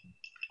drink.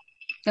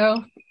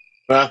 No.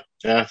 Well,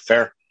 yeah,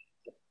 fair.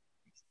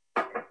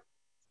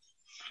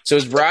 So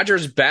is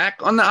Rogers back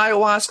on the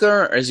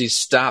ayahuasca, or has he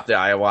stopped the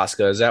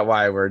ayahuasca? Is that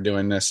why we're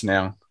doing this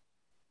now? I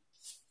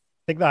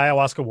think the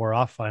ayahuasca wore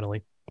off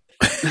finally.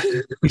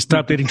 He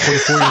stopped dating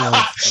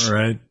 24-year-olds. All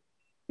right.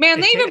 Man,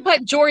 they even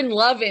put Jordan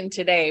Love in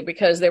today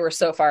because they were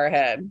so far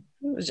ahead.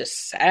 It was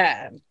just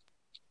sad.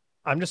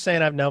 I'm just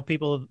saying I've known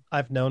people that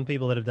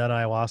have done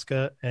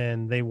ayahuasca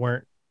and they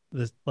weren't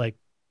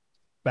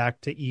back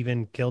to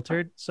even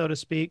kiltered, so to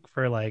speak,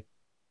 for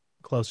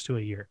close to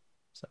a year.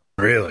 So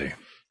Really?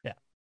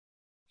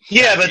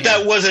 Yeah, but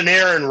that wasn't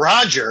Aaron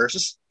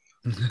Rodgers.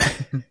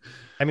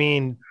 I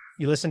mean,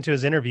 you listen to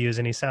his interviews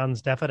and he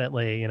sounds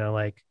definitely,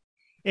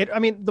 it. I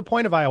mean, the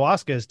point of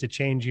ayahuasca is to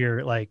change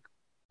your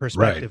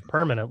perspective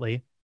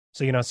permanently.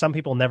 So, some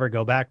people never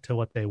go back to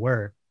what they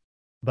were,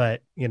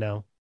 but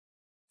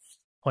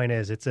point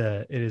is it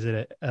is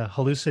a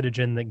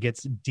hallucinogen that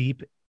gets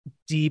deep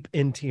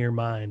into your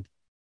mind.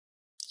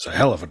 It's a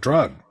hell of a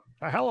drug.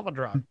 A hell of a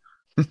drug.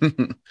 I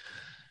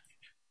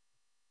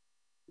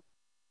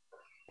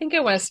think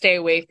I want to stay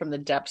away from the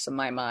depths of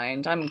my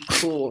mind. I'm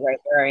cool right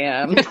where I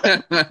am.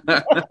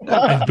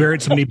 I've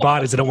buried so many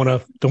bodies. I don't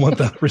want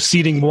the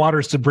receding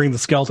waters to bring the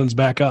skeletons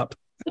back up.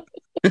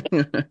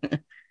 We're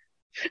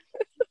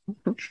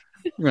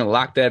gonna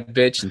lock that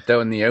bitch and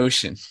throw in the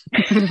ocean.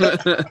 I'm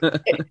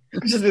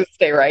just gonna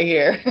stay right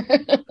here.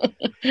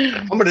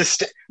 I'm gonna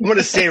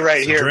stay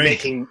right here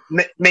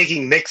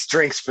making mixed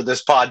drinks for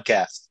this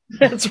podcast.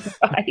 That's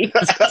right.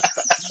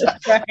 That's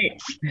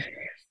right.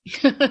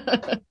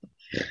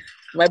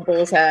 My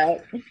bull's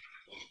hat.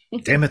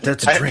 Damn it,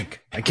 that's a drink.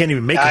 I can't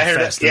even make it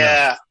fast enough.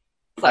 Yeah,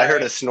 I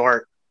heard a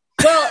snort.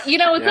 Well,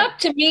 it's up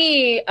to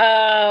me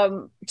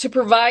to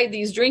provide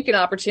these drinking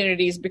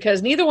opportunities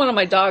because neither one of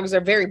my dogs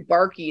are very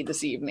barky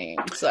this evening.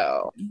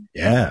 So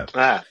yeah,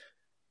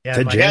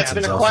 Ted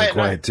Jensen's awfully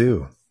quiet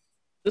too.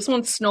 This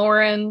one's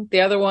snoring.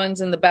 The other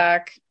one's in the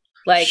back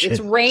Like Shit.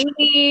 it's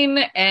raining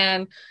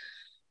and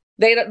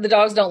the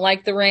dogs don't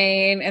like the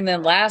rain. And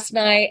then last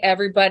night,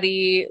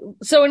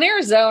 so in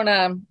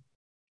Arizona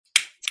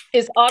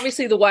is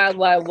obviously the wild,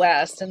 wild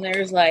west. And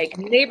there's like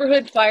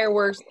neighborhood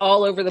fireworks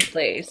all over the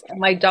place. And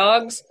my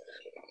dogs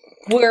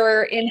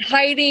were in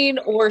hiding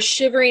or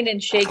shivering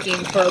and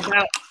shaking for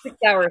about 6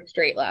 hours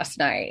straight last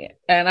night.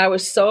 And I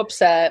was so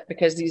upset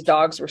because these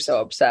dogs were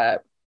so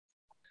upset.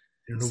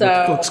 What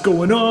the fuck's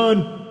going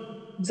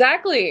on?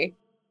 Exactly.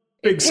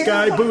 Big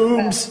sky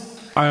booms.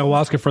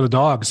 Ayahuasca for the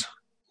dogs.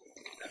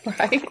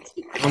 Right?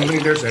 I don't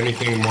think there's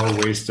anything more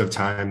waste of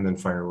time than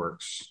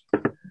fireworks.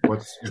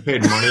 You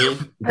paid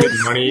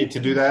money to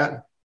do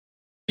that?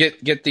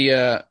 Get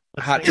the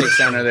hot take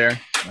center there.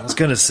 I was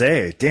gonna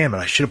say, damn it,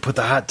 I should have put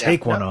the hot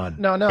take one on.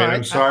 No.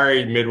 I'm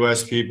sorry,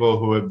 Midwest people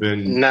who have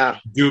been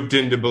duped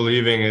into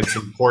believing it's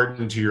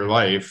important to your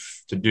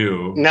life to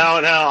do. No,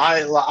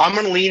 I'm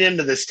going to lean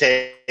into this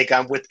take.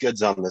 I'm with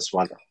Goods on this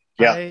one.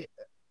 Yeah.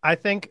 I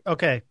think,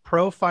 okay,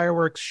 pro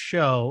fireworks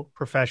show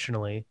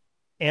professionally,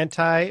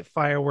 anti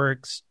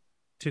fireworks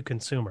to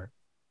consumer.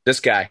 This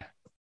guy.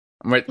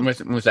 I'm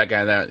with that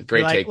guy. That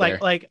great take there.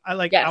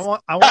 I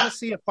want to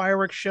see a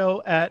fireworks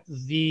show at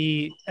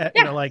you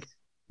know, like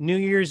New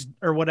Year's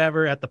or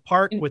whatever at the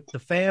park with the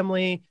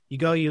family.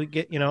 You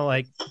get, you know,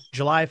 like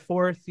July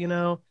 4th, you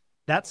know,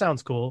 that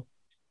sounds cool.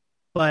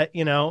 But,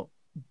 you know,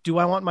 do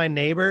I want my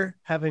neighbor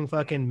having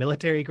fucking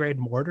military grade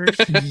mortars?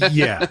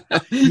 Yeah.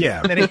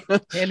 And then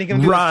handing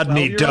him to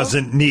Rodney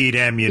doesn't need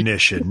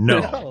ammunition.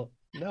 No.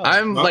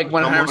 I'm like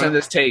 100%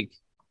 this take.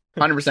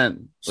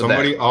 100%.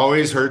 Somebody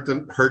always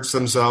hurts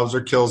themselves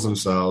or kills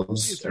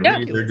themselves.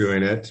 Every year they're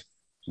doing it.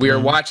 We are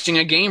watching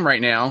a game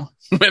right now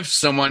with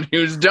someone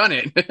who's done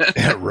it.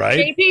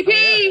 Right?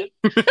 KPP.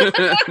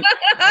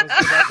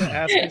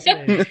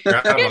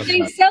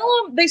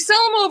 They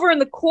sell them over in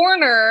the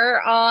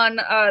corner on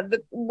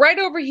right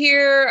over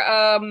here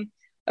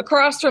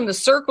across from the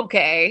Circle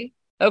K.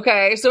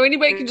 Okay, so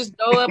anybody can just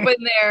go up in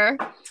there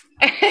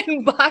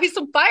and buy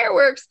some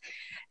fireworks.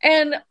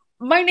 And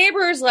my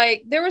neighbors,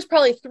 like, there was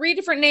probably 3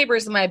 different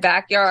neighbors in my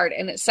backyard,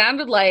 and it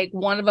sounded like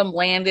one of them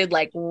landed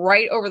like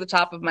right over the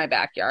top of my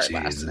backyard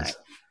last night.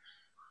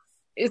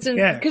 It's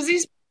because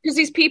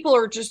these people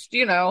are just,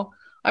 you know,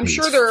 I'm These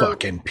sure they're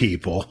fucking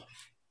people.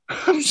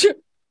 I'm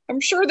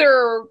sure there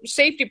are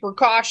safety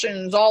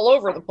precautions all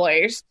over the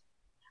place.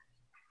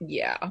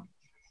 Yeah,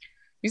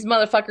 these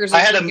motherfuckers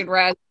are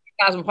drinking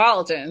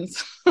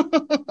cosmopolitans.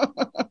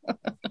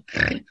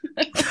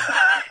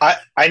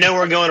 I know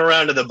we're going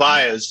around to the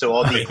bios, so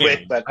I'll be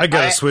quick. But I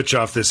gotta switch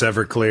off this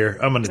Everclear.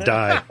 I'm gonna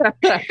die.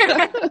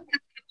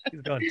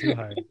 He's going too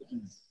hard.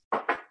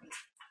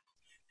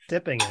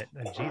 Dipping it.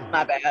 Oh, Jesus.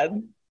 My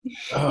bad.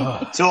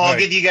 So I'll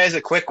give you guys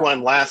a quick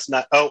one. Last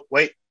night. Oh,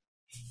 wait.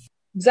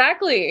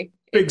 Exactly.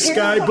 Big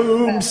sky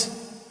booms.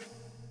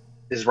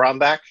 Is Ron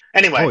back?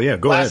 Anyway,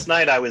 go last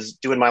ahead. night I was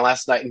doing my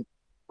last night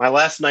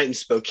in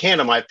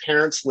Spokane. My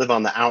parents live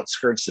on the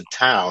outskirts of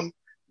town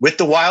with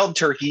the wild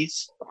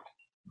turkeys.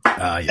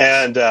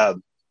 Yes.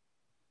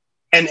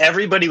 And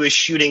everybody was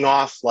shooting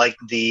off like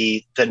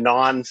the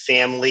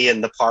non-family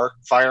in the park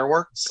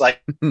fireworks,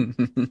 like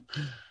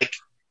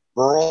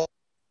rural.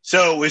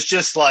 So it was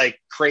just like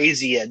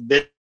crazy at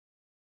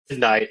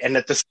midnight. And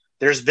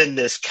there's been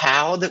this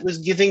cow that was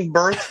giving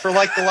birth for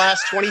like the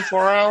last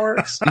 24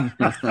 hours.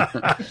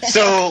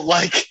 So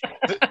like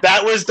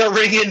that was the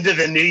ring into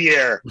the new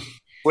year,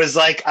 was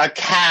like a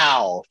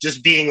cow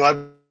just being like,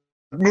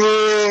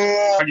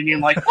 what do you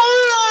mean, like,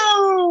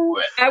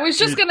 whoa! I was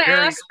just going to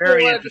ask for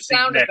the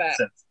sound effect.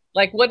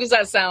 Like, what does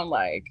that sound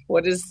like?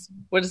 What is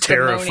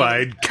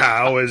terrified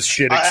cow as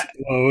shit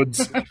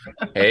explodes?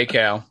 Hey,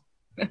 cow.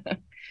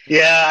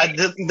 Yeah,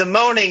 the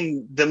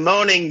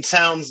moaning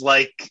sounds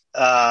like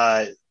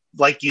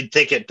you'd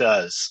think it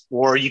does,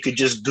 or you could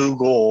just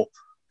Google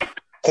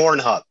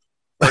Pornhub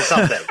or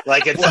something.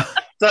 Like it's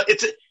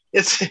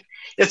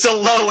a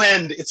low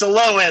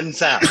end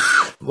sound.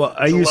 Well,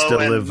 I used to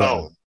live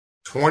on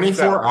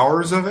 24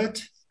 hours of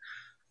it.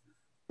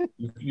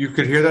 You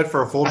could hear that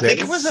for a full day. I think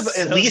it was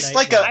at least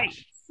like a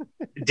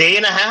day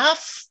and a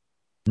half.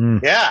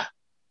 Yeah.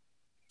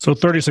 So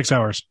 36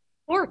 hours.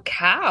 Poor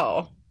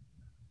cow.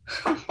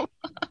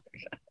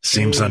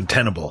 Seems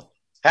untenable.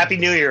 Happy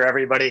New Year,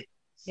 everybody.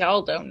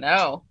 Y'all don't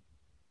know.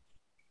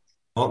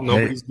 Well,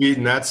 nobody's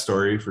beating that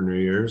story for New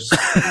Year's.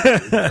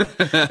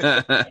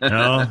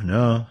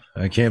 No,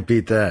 I can't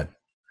beat that.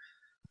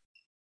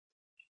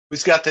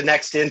 Who's got the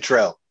next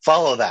intro?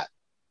 Follow that.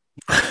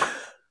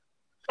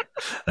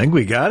 I think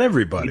we got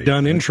everybody.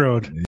 Done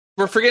introed.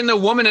 We're forgetting the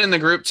woman in the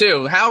group,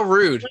 too. How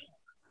rude.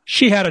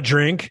 She had a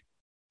drink.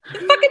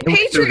 Fucking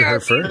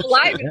patriarchy is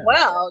alive and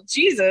well.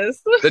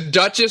 Jesus. The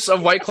Duchess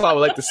of White Claw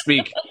would like to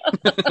speak.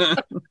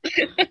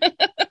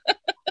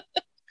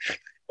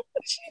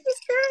 Jesus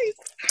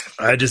Christ.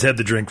 I just had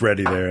the drink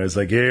ready there. I was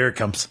like, here it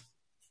comes.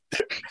 The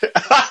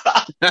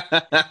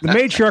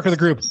matriarch of the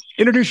group.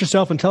 Introduce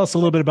yourself and tell us a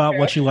little bit about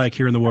what you like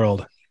here in the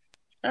world.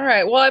 All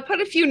right. Well, I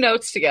put a few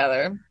notes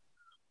together.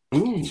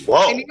 Ooh.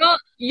 Whoa. And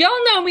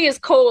y'all know me as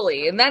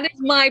Coley, and that is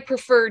my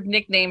preferred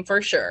nickname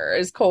for sure,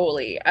 is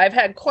Coley. I've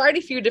had quite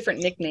a few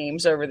different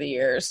nicknames over the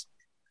years.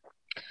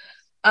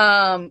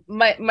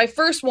 My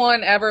first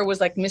one ever was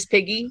like Miss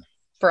Piggy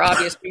for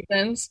obvious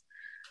reasons.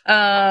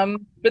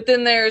 But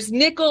then there's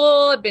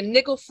Nickel. I've been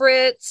Nickel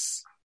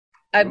Fritz.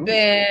 I've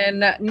been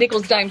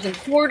Nickels, Dimes, and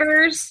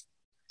Quarters.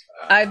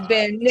 I've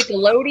been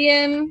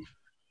Nickelodeon.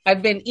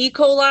 I've been E.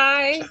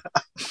 coli.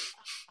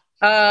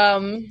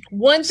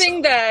 One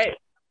thing that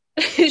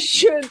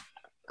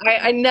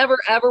I never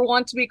ever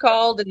want to be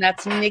called, and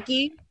that's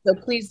Nikki. So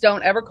please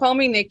don't ever call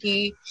me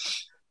Nikki.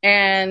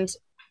 And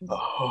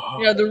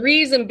the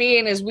reason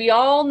being is we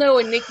all know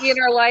a Nikki in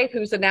our life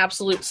who's an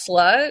absolute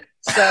slut.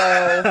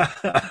 So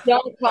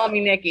don't call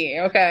me Nikki,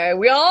 okay?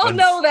 We all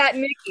know that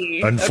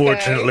Nikki.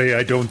 Unfortunately, okay?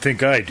 I don't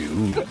think I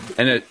do.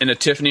 And a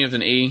Tiffany with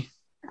an E.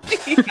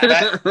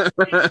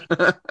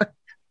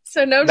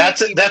 So no.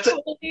 That's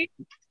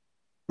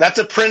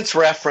a Prince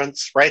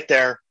reference right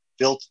there.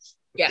 Built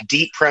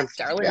deep Prince.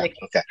 Darling yeah, Nikki.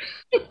 okay.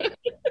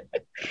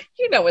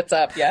 You know what's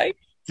up, yeah?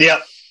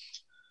 Yep.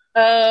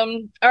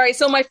 All right,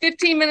 so my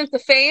 15 minutes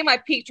of fame, I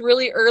peaked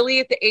really early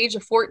at the age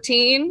of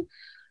 14.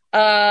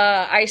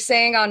 I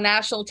sang on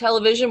national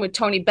television with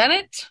Tony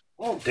Bennett.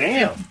 Oh,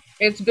 damn.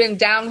 It's been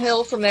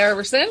downhill from there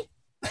ever since.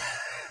 I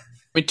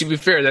mean, to be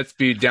fair, that's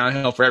be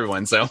downhill for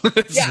everyone, so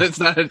it's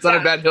not a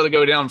bad hill to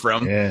go down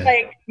from. Yeah.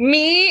 Like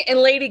me and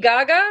Lady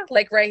Gaga,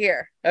 like right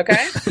here,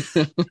 okay?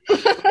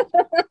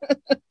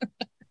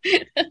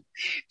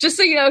 Just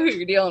so you know who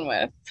you're dealing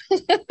with.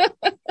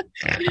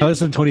 I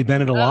listen to Tony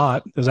Bennett a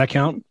lot. Does that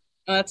count?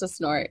 Oh, that's a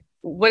snort.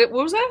 What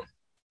was that?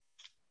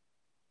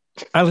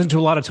 I listen to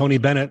a lot of Tony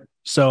Bennett,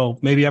 so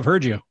maybe I've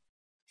heard you.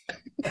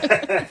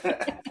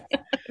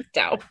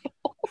 Doubtful.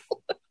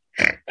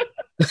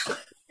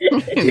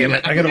 Damn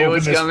it! I gotta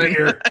open this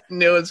beer. I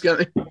knew it's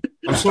coming.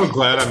 I'm so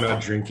glad I'm not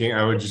drinking.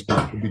 I would just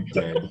be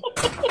dead.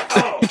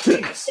 Oh,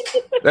 jeez.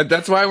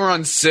 That's why we're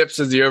on sips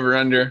as the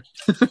over/under.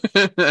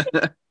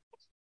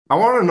 I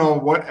want to know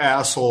what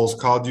assholes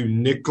called you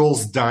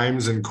Nickels,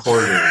 Dimes, and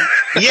Quarters.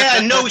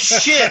 Yeah, no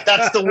shit.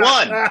 That's the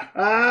one.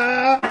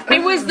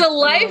 It was the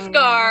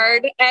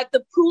lifeguard at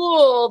the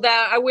pool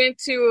that I went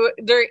to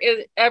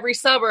every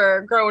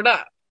summer growing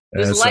up.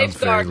 This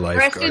lifeguard,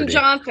 Preston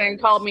Johnson,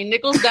 called me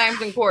Nickels,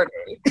 Dimes, and Quarters.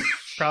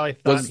 Probably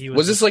thought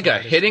was this like a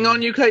hitting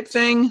on you type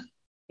thing?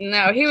 No,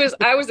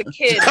 I was a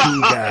kid.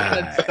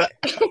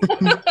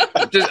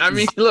 I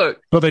mean,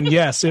 look. Well, then,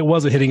 yes, it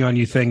was a hitting on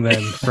you thing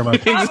then, from a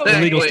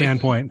legal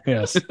standpoint.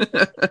 Yes.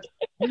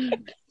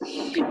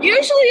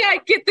 Usually I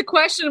get the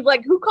question of,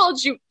 like, who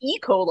called you E.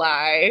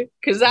 coli?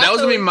 Because that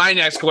was going to be my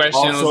next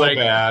question.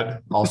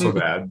 Also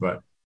bad,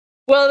 but.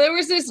 Well, there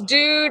was this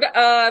dude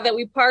that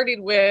we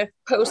partied with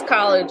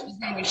post-college. His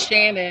name was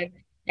Shannon,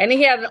 and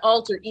he had an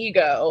alter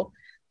ego.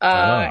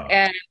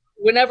 And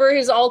whenever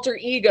his alter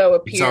ego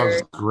appeared,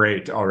 sounds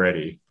great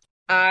already.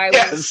 I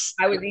was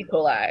E.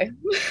 coli.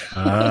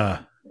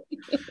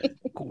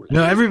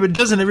 No,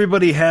 doesn't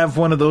everybody have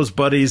one of those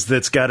buddies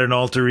that's got an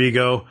alter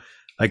ego?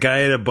 Like I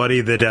had a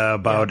buddy that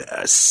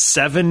about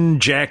 7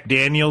 Jack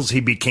Daniels, he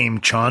became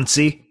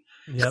Chauncey.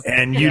 Yep.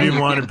 And you didn't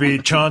want to be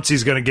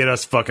Chauncey's going to get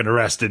us fucking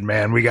arrested,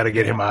 man. We got to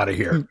get him out of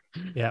here.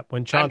 Yeah,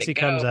 when Chauncey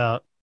comes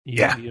out, you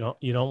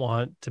don't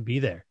want to be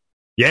there.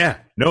 Yeah,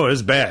 no,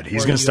 it's bad.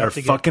 He's going to start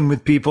fucking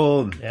with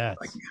people. Yeah,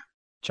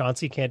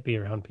 Chauncey can't be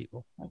around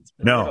people.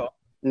 No.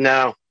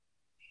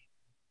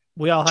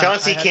 We all have,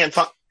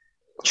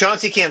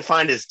 Chauncey can't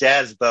find his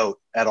dad's boat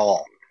at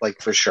all,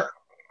 like for sure.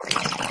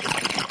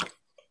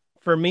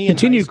 For me,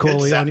 continue,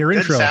 Coley, on your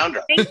intro.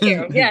 Thank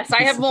you. Yes,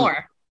 I have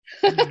more.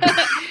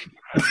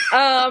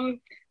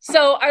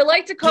 So I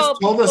like to call.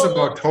 Just told us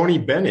about Tony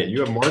Bennett.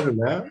 You have more than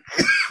that.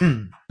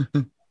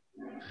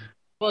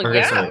 Well,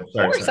 of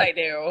course I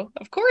do.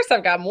 Of course,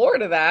 I've got more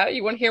to that.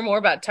 You want to hear more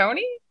about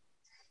Tony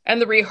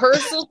and the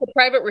rehearsals, the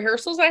private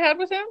rehearsals I had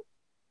with him?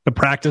 The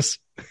practice.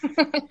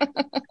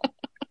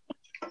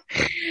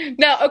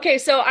 No, okay.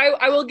 So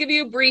I will give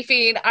you a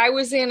briefing. I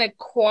was in a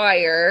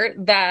choir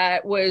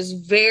that was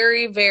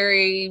very,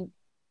 very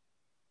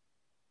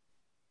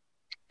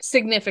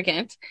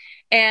significant.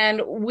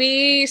 And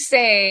we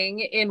sang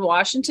in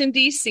Washington,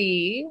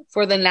 D.C.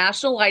 for the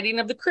national lighting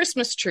of the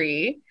Christmas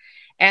tree.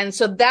 And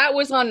so that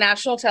was on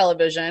national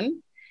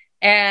television.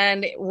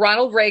 And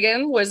Ronald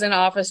Reagan was in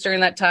office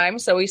during that time.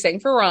 So we sang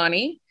for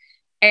Ronnie.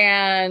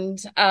 And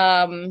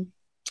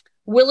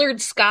Willard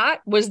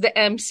Scott was the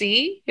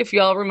MC, if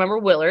y'all remember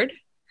Willard.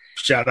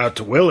 Shout out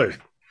to Willard.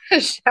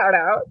 Shout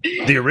out.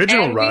 The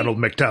original Ronald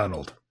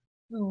McDonald.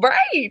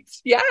 Right.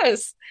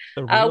 Yes.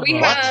 We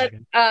had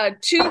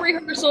 2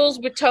 rehearsals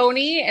with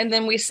Tony, and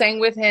then we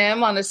sang with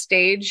him on a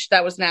stage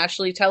that was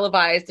nationally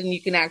televised, and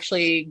you can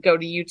actually go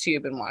to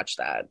YouTube and watch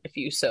that if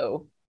you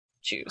so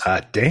choose.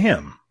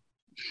 Damn.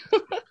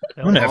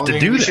 I'm going to have to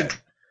do that.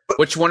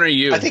 Which one are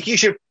you? I think you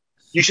should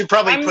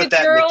probably put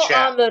that in the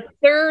chat. I'm the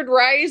third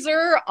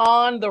riser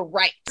on the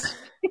right.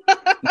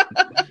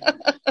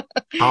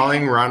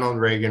 Calling Ronald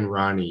Reagan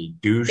Ronnie,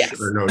 douche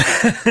or no douche?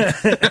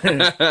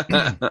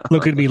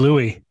 Look at me,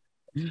 Louie.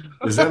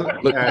 Is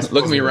that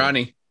Look at me,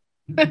 Ronnie.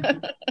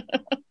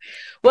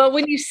 Well,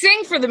 when you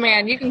sing for the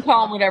man, you can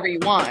call him whatever you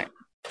want.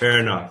 Fair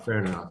enough.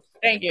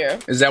 Thank you.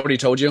 Is that what he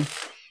told you?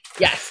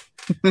 Yes.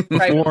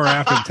 Before or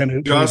after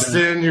 10.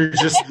 Justin, you're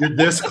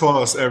this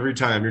close every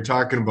time. You're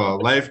talking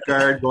about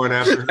lifeguard going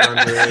after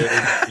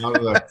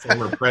the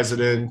former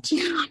president.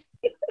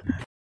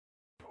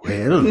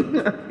 Well,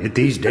 get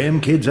these damn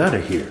kids out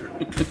of here.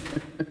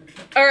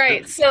 All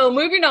right. So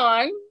moving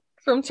on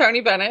from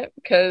Tony Bennett,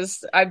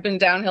 because I've been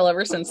downhill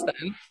ever since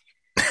then.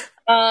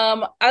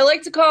 I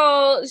like to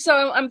call,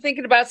 so I'm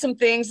thinking about some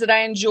things that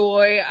I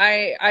enjoy.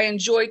 I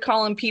enjoy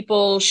calling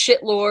people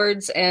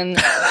shitlords and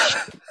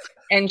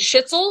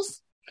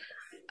shitzels.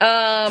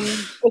 A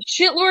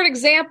shitlord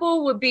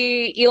example would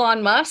be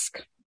Elon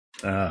Musk.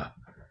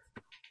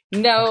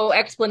 No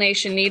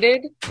explanation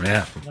needed.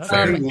 Yeah.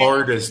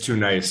 Lord is too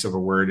nice of a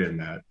word in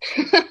that.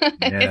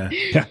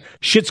 Yeah.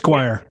 Shit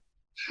squire.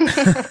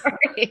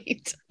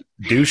 Right.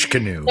 Douche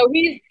canoe. So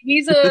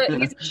he's a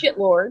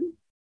shitlord.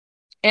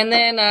 And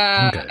then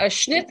a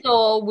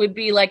schnitzel would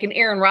be like an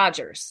Aaron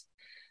Rodgers.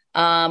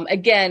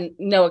 Again,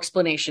 no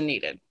explanation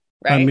needed.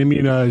 Right? I'm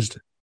immunized.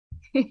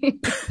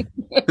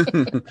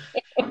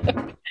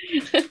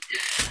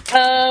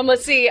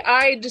 Let's see.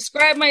 I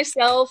describe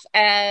myself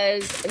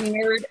as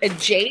nerd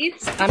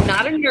adjacent. I'm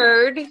not a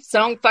nerd, so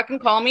don't fucking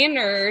call me a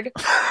nerd.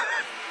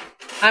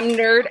 I'm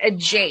nerd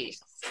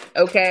adjacent.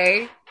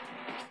 Okay,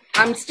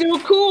 I'm still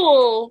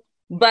cool,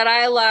 but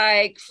I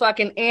like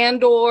fucking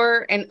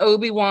Andor and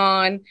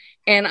Obi-Wan,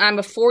 and I'm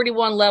a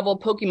 41 level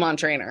Pokemon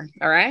trainer.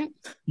 All right.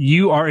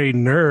 You are a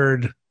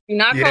nerd. Do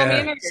not call me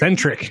a nerd.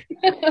 Centric.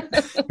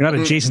 You're not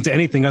adjacent to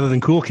anything other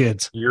than cool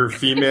kids. You're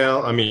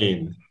female. I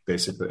mean,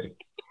 basically.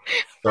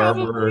 Star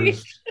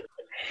Wars.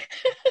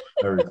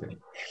 Everything.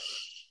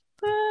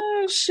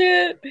 Oh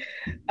shit.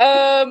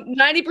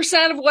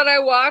 90% of what I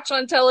watch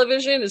on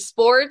television is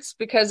sports,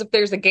 because if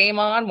there's a game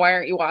on, why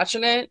aren't you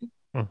watching it?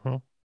 Mm-hmm.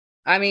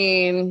 I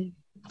mean,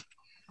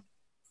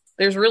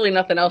 there's really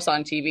nothing else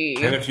on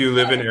TV. And if you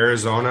live in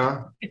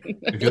Arizona,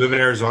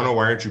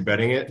 why aren't you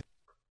betting it?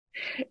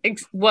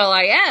 Well,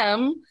 I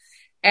am,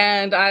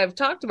 and I've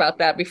talked about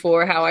that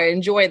before, how I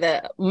enjoy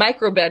the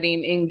micro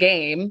betting in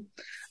game.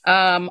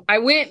 I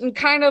went in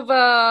kind of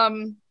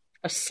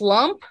a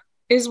slump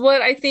is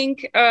what I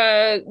think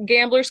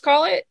gamblers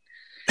call it.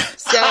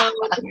 So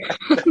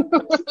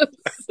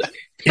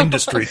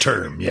industry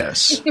term,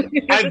 yes.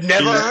 I've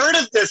never heard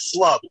of this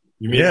slump.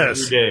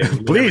 Yes.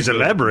 Please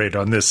elaborate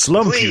on this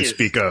slump you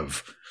speak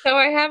of. So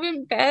I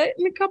haven't bet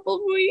in a couple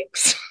of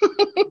weeks.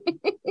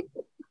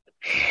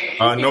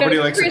 Nobody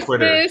likes a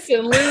quitter.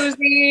 And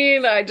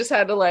losing, I just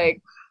had to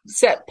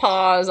set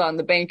pause on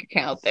the bank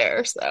account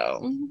there.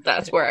 So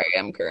that's where I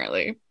am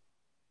currently.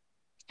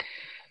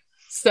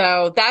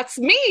 So that's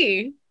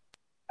me.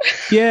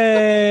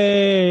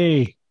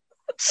 Yay!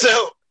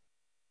 So,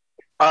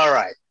 all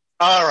right.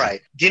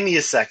 Give me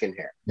a second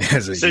here.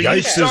 So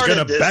YIKES is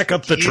going to back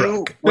up the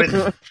truck.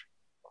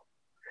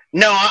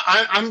 No,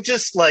 I'm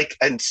just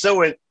I'm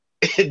so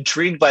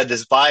intrigued by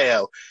this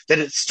bio that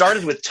it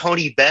started with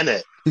Tony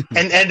Bennett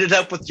and ended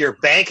up with your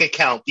bank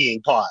account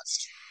being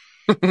paused.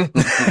 She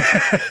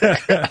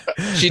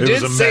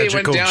did say it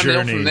went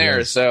downhill from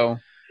there, so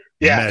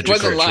yeah, it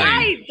wasn't lying.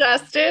 Right,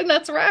 Justin,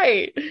 that's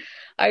right.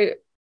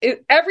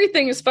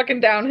 Everything is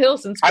fucking downhill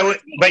since.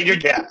 But you're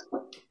dead.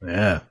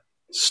 Yeah,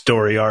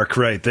 story arc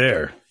right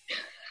there.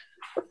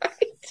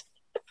 Right.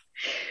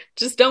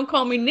 Just don't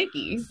call me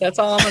Nikki. That's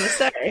all I'm going to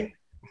say.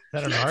 Is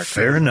that an arc?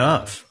 Fair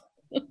enough.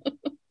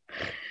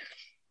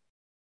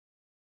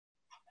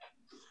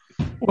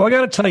 Well, I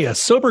got to tell you,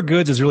 Sober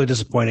Goods is really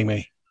disappointing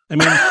me. I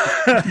mean,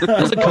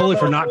 there's a Coley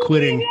for not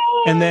quitting,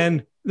 and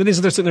then they're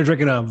sitting there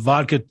drinking a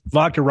vodka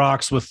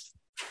rocks with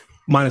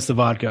minus the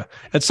vodka.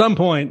 At some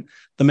point,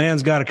 the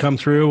man's got to come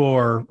through,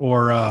 or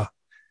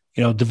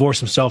divorce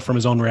himself from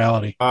his own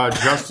reality.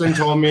 Justin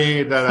told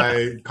me that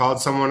I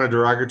called someone a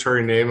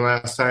derogatory name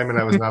last time, and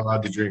I was not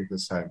allowed to drink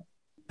this time.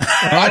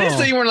 I didn't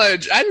say you weren't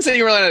allowed to, I didn't say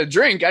you were allowed to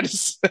drink. I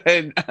just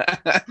said.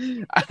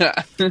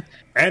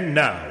 And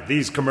now,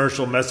 these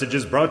commercial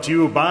messages brought to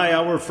you by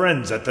our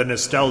friends at the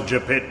Nostalgia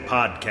Pit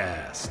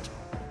Podcast.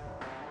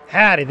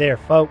 Howdy there,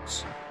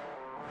 folks.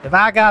 Have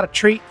I got a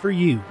treat for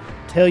you?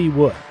 Tell you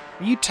what,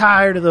 are you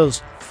tired of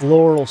those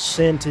floral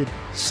scented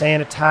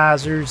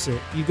sanitizers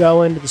that you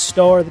go into the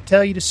store that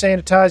tell you to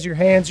sanitize your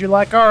hands? You're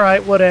like, all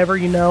right, whatever,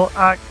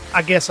 I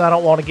guess I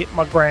don't want to get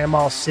my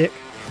grandma sick.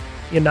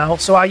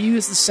 So I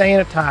use the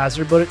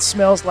sanitizer, but it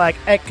smells like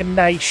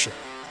echinacea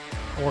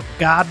or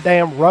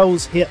goddamn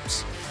rose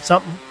hips.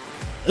 Something.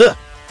 Ugh.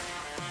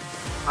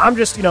 I'm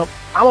just, I'm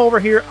over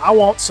here. I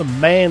want some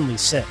manly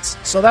scents.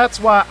 So that's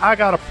why I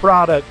got a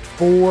product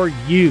for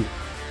you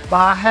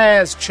by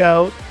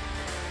HASHY,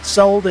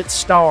 sold at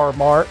Star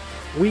Mart.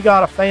 We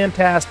got a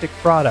fantastic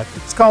product.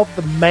 It's called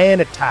the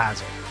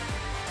MANITIZER.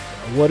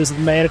 What is the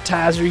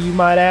MANITIZER, you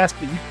might ask?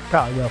 But you can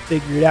probably well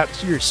figure it out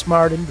because you're a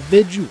smart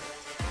individual.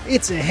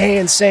 It's a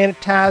hand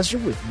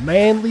sanitizer with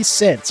manly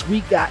scents. We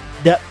got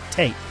duct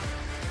tape.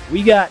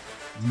 We got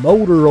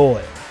motor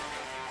oil.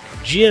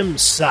 gym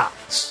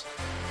socks.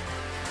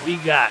 We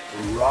got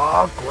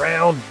raw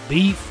ground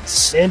beef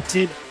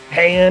scented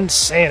hand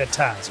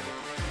sanitizer.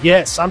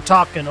 Yes, I'm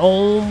talking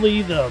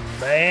only the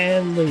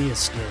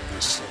manliest of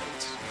the scents.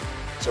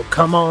 So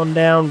come on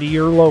down to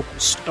your local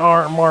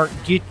Star Mart,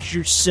 get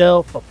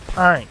yourself a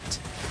pint.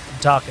 I'm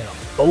talking a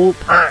full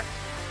pint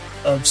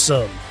of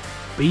some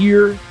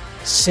beer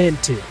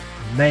scented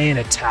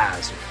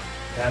manitizer.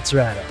 That's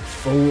right, a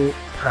full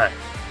pint.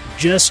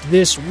 Just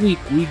this week,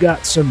 we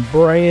got some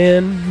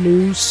brand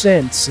new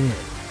scents in.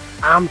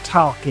 I'm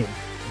talking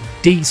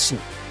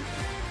decent.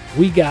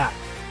 We got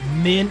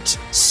mint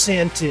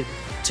scented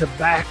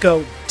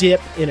tobacco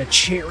dip in a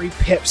cherry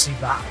Pepsi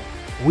bottle.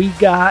 We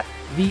got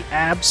the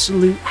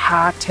absolute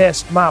high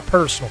test, my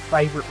personal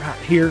favorite right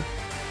here,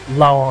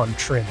 lawn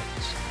trimmings.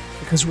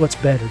 Because what's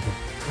better than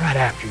right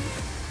after you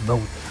mow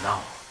the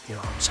lawn? You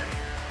know what I'm saying?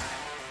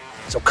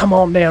 So come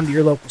on down to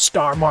your local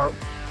Star Mart,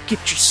 get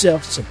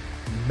yourself some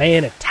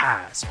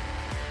Manitizer.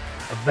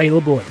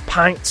 Available in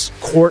pints,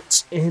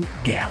 quarts, and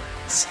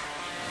gallons.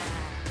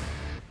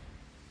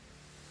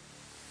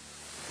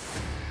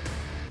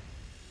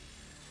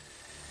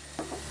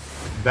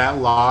 That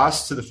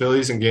loss to the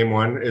Phillies in game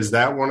one, is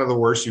that one of the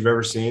worst you've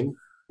ever seen?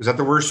 Is that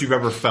the worst you've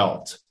ever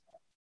felt?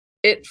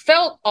 It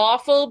felt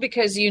awful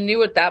because you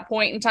knew at that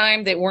point in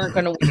time they weren't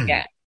going to win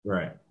again.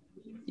 Right.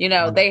 You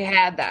know, they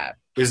had that.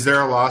 Is there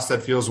a loss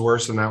that feels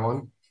worse than that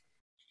one?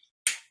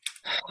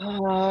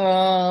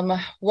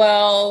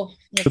 Well,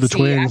 For the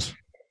Twins. I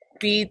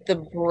beat the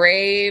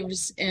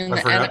Braves in the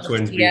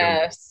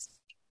NLCS.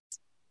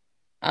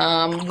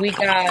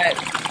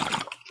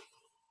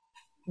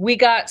 We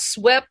got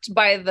swept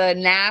by the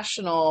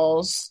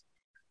Nationals,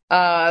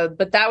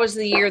 but that was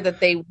the year that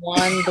they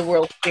won the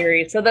World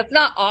Series. So that's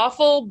not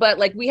awful, but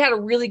like we had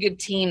a really good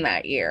team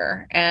that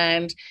year,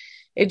 and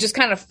it just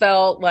kind of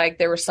felt like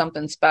there was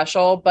something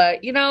special.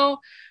 But you know,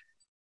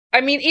 I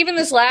mean, even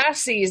this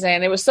last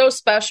season, it was so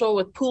special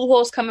with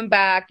Pujols coming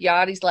back,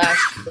 Yachty's last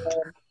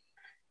year.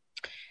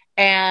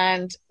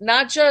 And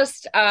not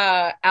just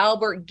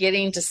Albert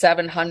getting to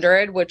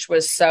 700, which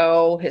was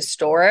so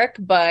historic,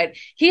 but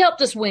he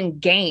helped us win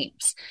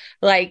games.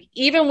 Like,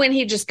 even when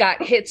he just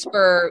got hits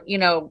for,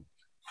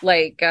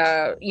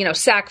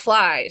 sack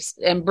flies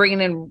and bringing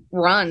in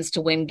runs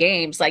to win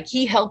games, like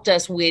he helped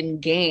us win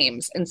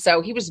games. And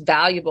so he was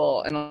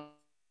valuable. And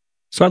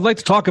so I'd like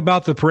to talk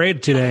about the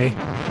parade today.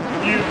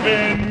 You've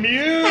been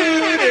muted.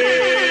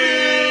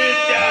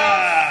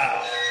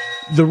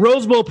 The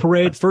Rose Bowl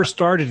parade first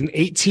started in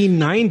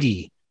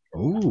 1890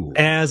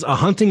 as a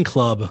hunting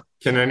club.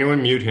 Can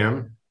anyone mute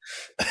him?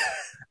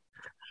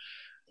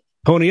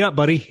 Pony up,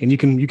 buddy, and you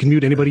can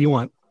mute anybody you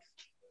want.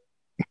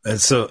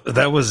 And so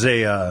that was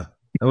a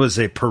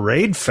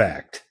parade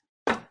fact.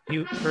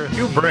 You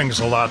brings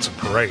lots of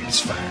parades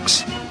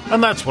facts,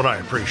 and that's what I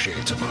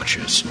appreciate so much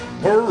is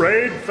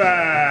parade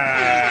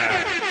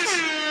facts.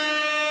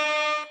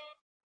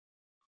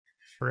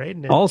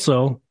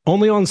 Also,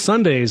 only on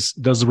Sundays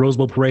does the Rose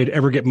Bowl parade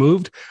ever get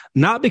moved.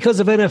 Not because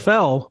of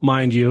NFL,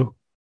 mind you,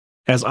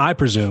 as I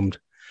presumed,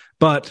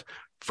 but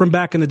from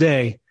back in the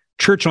day,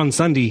 church on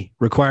Sunday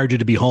required you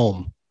to be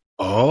home.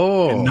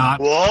 Oh, and not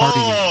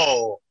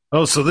partying.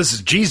 Oh, so this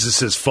is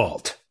Jesus's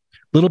fault.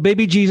 Little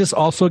baby Jesus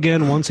also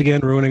once again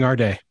ruining our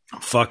day.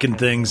 Fucking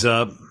things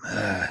up.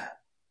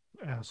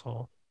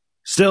 Asshole.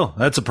 Still,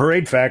 that's a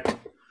parade fact.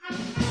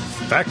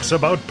 Facts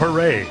about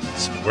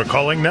parades. We're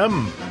calling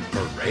them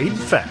parade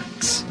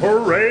facts.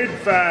 Parade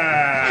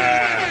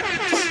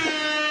facts.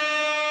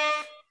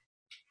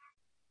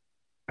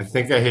 I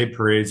think I hate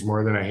parades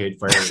more than I hate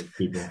fireworks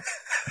people.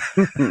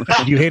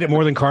 You hate it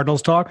more than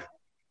Cardinals talk?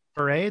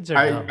 Parades?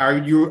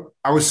 I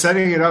was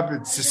setting it up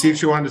to see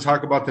if you wanted to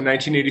talk about the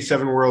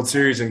 1987 World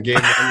Series and Game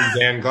 1 and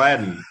Dan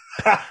Gladden.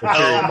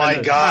 Oh, my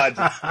God.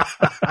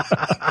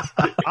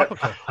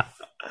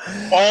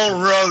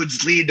 All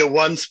roads lead to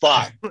one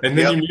spot. And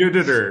then you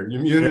muted her. You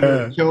muted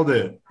her and killed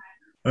it.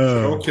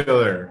 Don't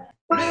kill her.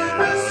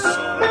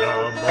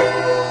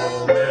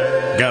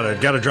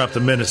 Gotta drop the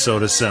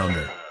Minnesota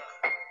sounder.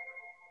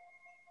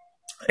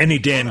 Any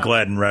Dan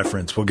Gladden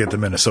reference, we'll get the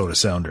Minnesota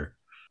sounder.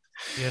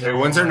 Hey,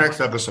 when's our next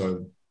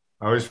episode?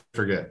 I always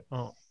forget.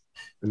 Oh.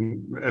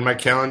 And my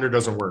calendar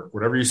doesn't work.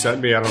 Whatever you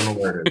sent me, I don't know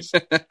where it is.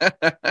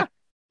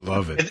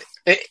 Love it.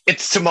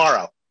 It's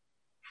tomorrow.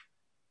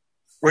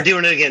 We're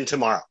doing it again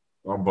tomorrow.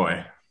 Oh,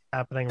 boy.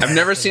 Happening. I've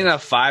never seen a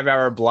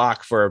 5-hour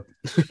block for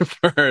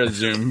a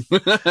Zoom.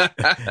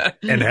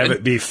 And have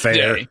it be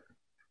fair.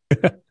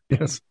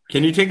 Yes.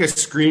 Can you take a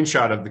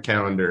screenshot of the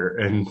calendar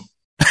and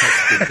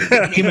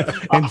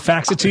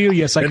fax it to you?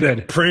 Yes, I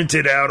could. Print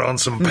it out on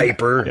some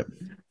paper. Yep.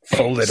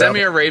 Fold it up. Send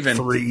me a Raven.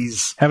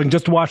 Threes. Having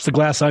just watched The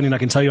Glass Onion, I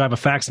can tell you I have a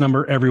fax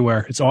number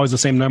everywhere. It's always the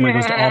same number. It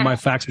goes to all my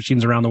fax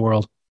machines around the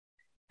world.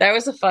 that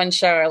was a fun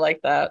show. I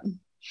like that.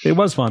 It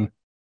was fun.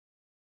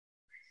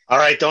 All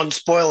right, don't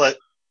spoil it.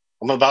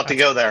 I'm about to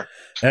go there.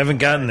 I haven't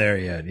gotten there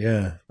yet.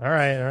 Yeah. All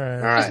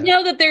right. Just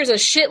know that there's a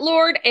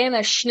shitlord and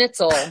a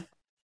schnitzel.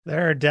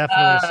 There are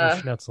definitely some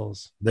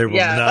schnitzels. There will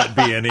not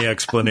be any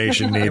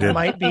explanation needed. There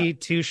might be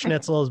 2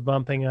 schnitzels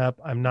bumping up.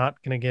 I'm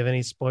not going to give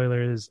any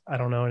spoilers. I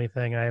don't know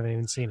anything. I haven't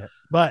even seen it.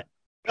 But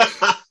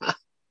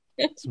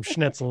some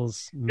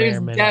schnitzels. There's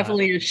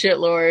definitely a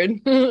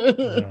shitlord.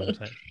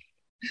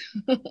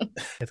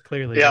 It's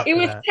clearly. Yeah. It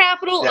was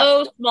capital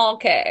O, small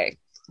K.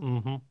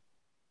 Mm-hmm.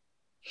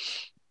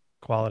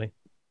 Quality.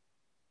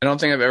 I don't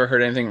think I've ever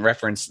heard anything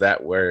reference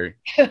that word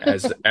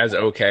as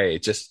okay.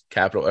 Just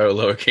capital O,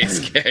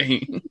 lowercase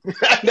k.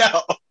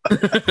 No.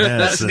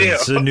 Yeah,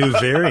 it's a new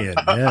variant.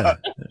 Yeah.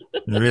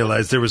 I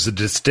realized there was a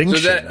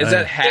distinction. So is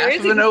that half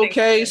of an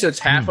okay? So it's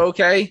half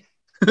okay?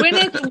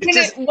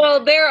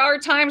 Well, there are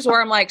times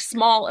where I'm like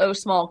small O,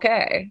 small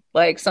K.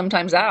 Like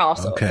sometimes that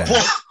also. Okay.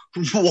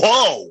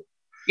 Whoa.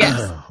 Yes.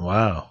 Oh,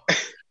 wow.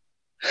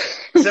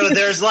 So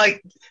there's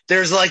like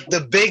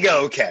the big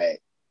okay,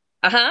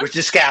 which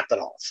is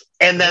capitals,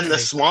 and then the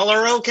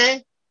smaller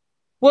okay.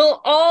 Well,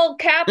 all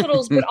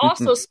capitals, but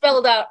also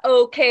spelled out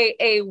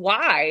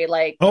OKAY.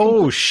 Like,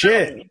 oh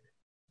shit!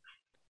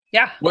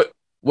 Yeah. What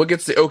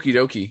gets the okie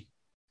dokie?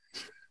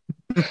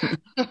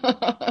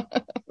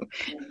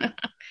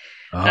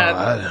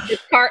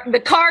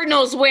 The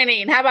Cardinals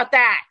winning. How about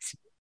that?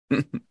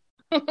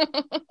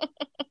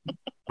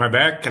 My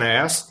back. Can I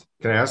ask?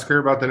 Can I ask her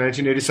about the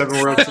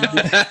 1987 World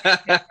Series?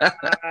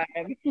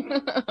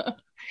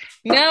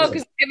 No,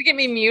 because it's gonna get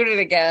me muted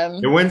again.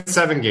 You win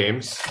 7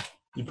 games.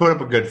 You put up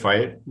a good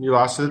fight. You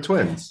lost to the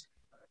Twins.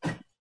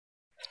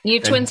 You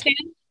twin stand?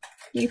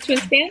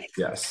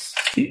 Yes.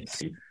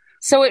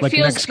 So it Like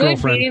feels good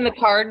beating the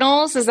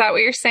Cardinals. Is that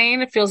what you're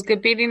saying? It feels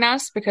good beating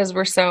us because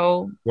we're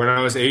so. When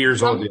I was 8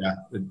 years old,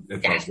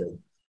 it felt good.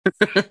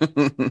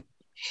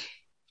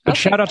 But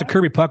shout out to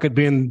Kirby Puckett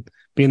being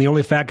the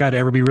only fat guy to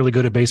ever be really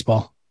good at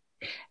baseball.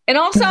 And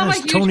also, I'm a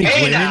huge Tony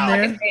Gwynn in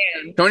fan.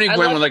 Tony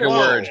Gwynn with like a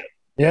word.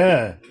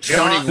 Yeah.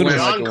 Tony Gwynn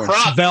like a word.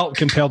 Svelte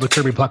compared to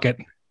Kirby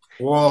Puckett.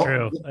 Well,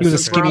 he was a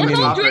skinny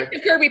mini. I'll drink the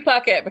Kirby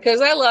Puckett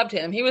because I loved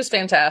him. He was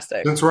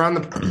fantastic. Since we're on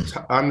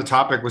the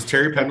topic, was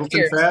Terry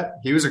Pendleton fat?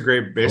 He was a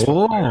great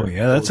baseball player. Oh,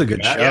 yeah, that's a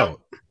good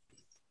shout.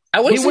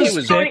 I wouldn't say he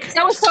was.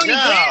 That was Tony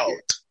Gwynn.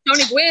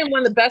 Tony Gwynn, one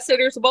of the best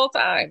hitters of all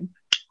time.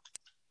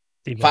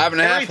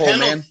 5.5 hole,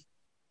 man.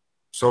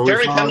 So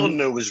Terry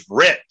Pendleton was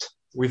ripped.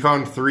 We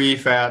found 3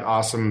 fat,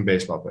 awesome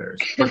baseball players.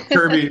 But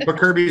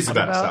Kirby's the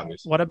best,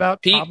 obviously. What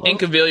about Pete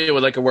Incaviglia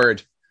with like a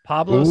word?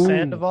 Pablo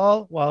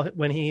Sandoval,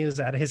 when he is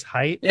at his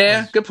height.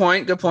 Yeah, good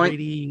point.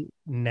 Pretty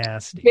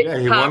nasty. Yeah,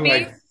 he won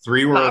like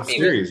 3 World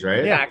Series,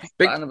 right? Yeah,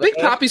 Big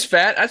Poppy's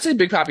fat. I'd say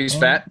Big Poppy's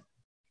fat.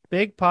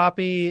 Big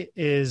Poppy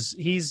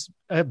he's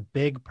a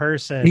big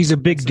person. He's a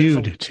big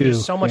dude too.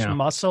 There's so much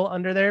muscle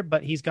under there,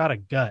 but he's got a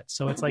gut,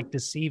 so it's like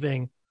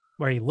deceiving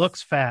where he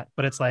looks fat,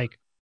 but it's like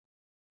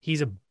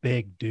he's a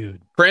big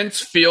dude. Prince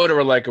Fielder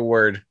would like a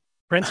word.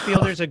 Prince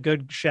Fielder's a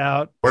good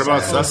shout. What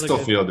about Cecil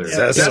Fielder?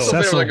 Cecil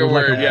Fielder like a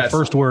word, yes.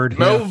 First word.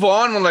 Mo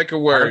Vaughn would like a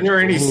word. Are there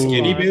any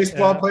skinny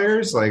baseball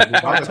players? Like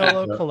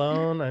Bartolo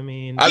Colon, I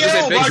mean. I was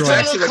going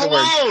to say Big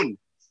Colon!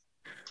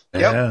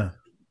 Yeah.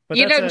 But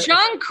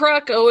John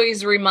Kruk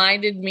always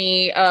reminded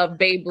me of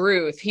Babe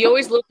Ruth. He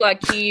always looked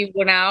like he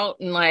went out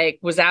and like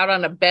was out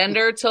on a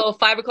bender till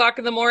 5 o'clock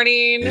in the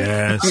morning.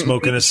 Yeah,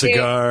 smoking a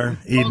cigar,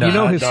 eating You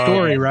know his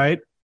story, right?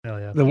 Hell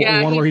yeah. The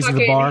one where he's in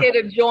the bar. Hit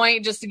a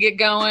joint just to get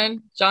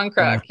going. John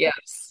Kruk,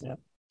 yes,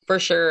 for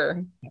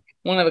sure.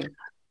 One of the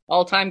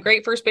all-time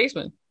great first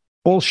basemen.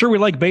 Well, sure, we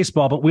like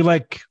baseball, but we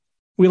like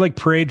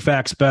parade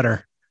facts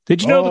better.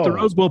 Did you know that the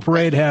Rose Bowl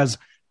parade has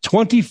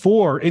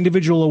 24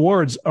 individual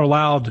awards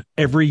allowed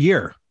every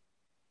year?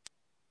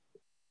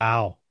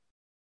 Wow.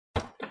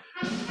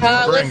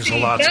 Brings a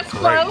lot of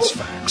parade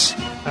facts.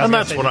 And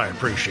that's what I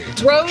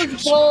appreciate.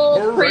 Rose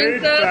Bowl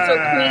princess or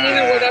queen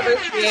or whatever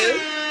she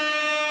is.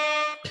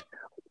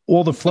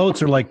 Well, the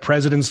floats are like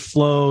president's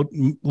float,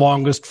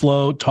 longest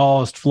float,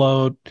 tallest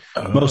float,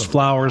 most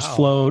flowers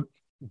float,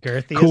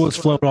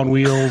 coolest float on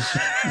wheels,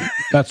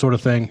 that sort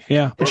of thing.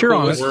 Yeah, but you're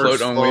on it.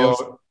 Float on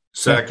wheels.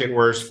 Second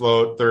worst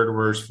float, third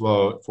worst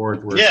float,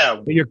 fourth worst.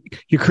 Yeah, you're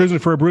cruising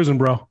for a bruising,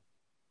 bro.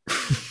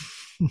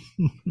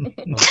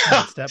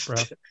 Step, bro.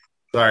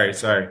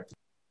 Sorry.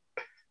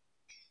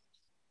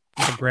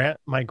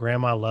 My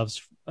grandma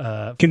loves.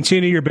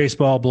 Continue your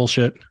baseball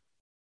bullshit.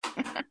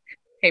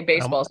 Hey,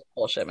 baseball's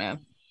bullshit, man.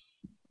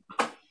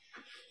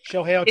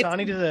 Shohei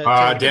Ohtani to the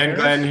Dan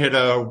Glenn hit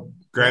a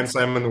grand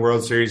slam in the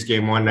World Series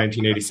Game 1,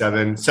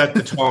 1987. Set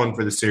the tone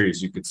for the series,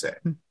 you could say.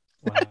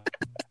 Wow.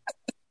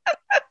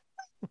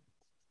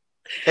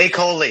 Hey,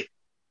 Coley.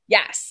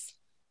 Yes.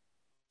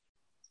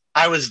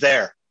 I was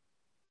there.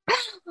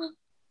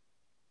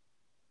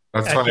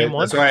 That's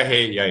why I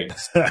hate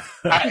Yikes.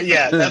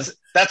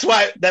 That's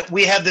why that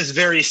we have this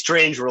very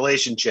strange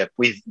relationship.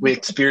 We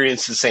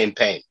experience the same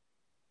pain.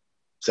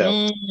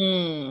 So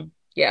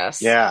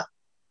yes.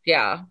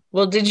 Yeah.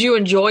 Well, did you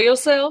enjoy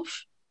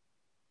yourself?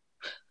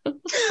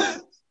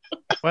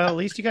 Well, at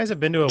least you guys have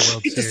been to a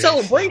World It's Series. a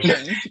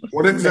celebration.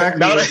 What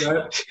exactly was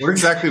that? What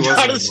exactly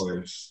was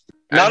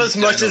it? Not as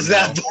much as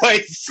that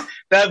voice.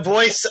 That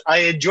voice, I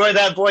enjoy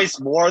that voice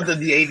more than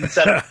the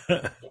 87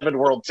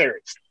 World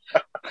Series.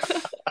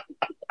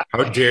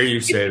 How dare you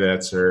say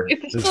that, sir?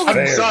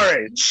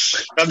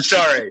 I'm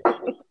sorry.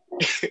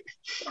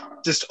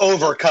 Just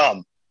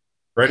overcome.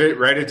 Write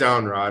it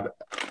down, Rod.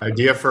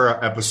 Idea for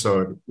an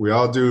episode. We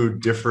all do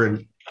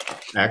different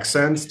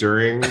accents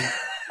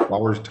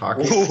while we're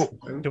talking.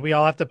 Do we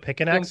all have to pick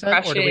an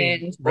accent, or do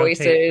we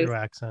rotate through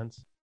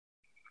accents?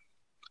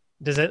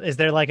 Is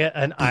there like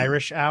an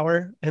Irish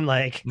hour and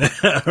like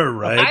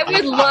right? I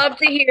would love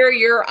to hear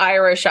your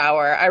Irish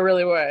hour. I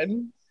really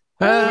would.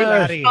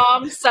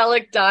 Tom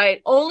Selleck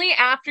died. Only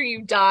after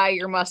you dye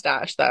your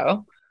mustache,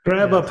 though.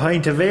 Grab a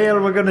pint of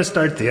ale. We're going to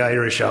start the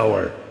Irish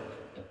hour.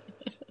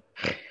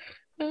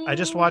 I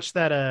just watched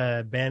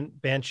that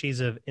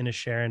Banshees of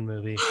Inisherin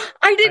movie.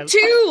 I did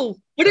too.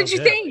 What did you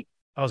think?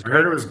 I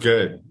heard it was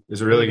good.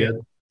 Is it really good?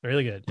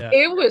 Really good. Yeah.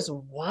 It was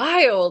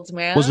wild,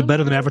 man. Was it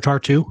better than Avatar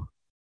 2?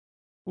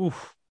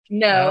 Oof.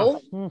 No.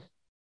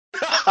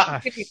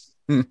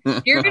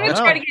 You're going to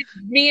try to get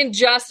me and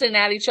Justin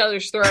at each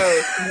other's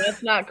throats. And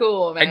that's not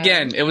cool, man.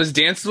 Again, it was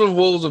Dances with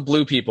Wolves with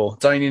blue people.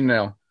 That's all you need to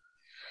know.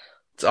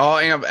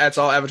 That's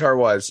all Avatar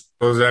was.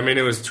 So does that mean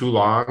it was too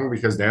long?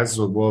 Because Dances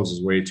with Wolves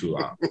is way too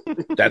long.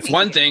 That's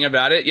one thing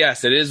about it.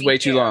 Yes, it is way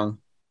too long.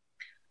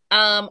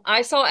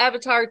 I saw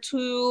Avatar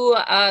 2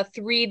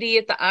 3D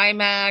at the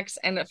IMAX,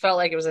 and it felt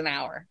like it was an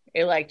hour.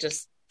 It like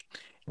just...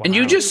 Wow. And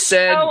you just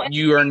said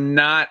you are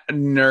not a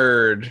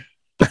nerd.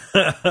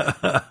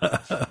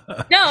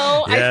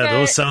 No, yeah,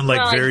 those sound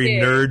like very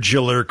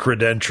nerdular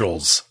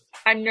credentials.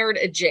 I'm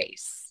nerd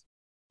adjacent.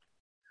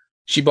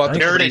 She bought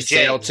the free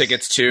sale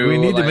tickets too. We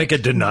need to make a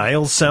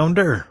denial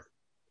sounder.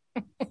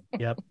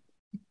 Yep,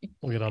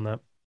 we'll get on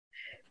that.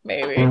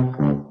 Maybe.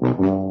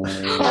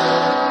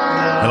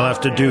 I'll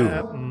have to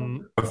do.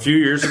 A few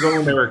years ago,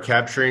 when they were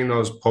capturing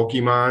those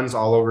Pokemons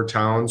all over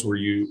towns, were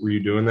you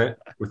doing that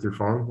with your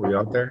phone? Were you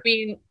out there?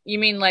 You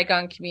mean like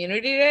on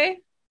Community Day?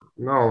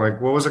 No, like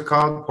what was it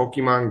called?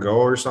 Pokemon Go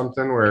or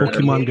something?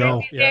 Pokemon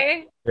Go.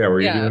 Yeah, were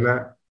you doing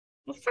that?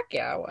 Well, fuck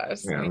yeah, I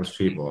was. Yeah, those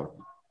people.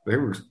 They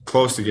were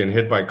close to getting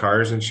hit by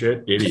cars and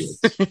shit. Idiots.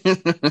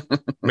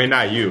 I mean,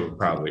 not you,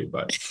 probably,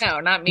 but no,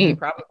 not me.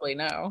 Probably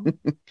no.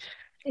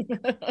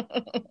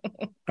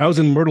 I was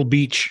in Myrtle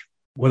Beach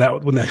when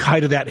the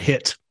height of that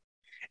hit,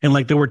 and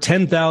like there were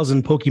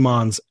 10,000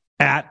 Pokemons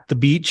at the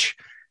beach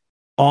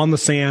on the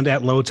sand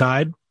at low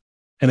tide,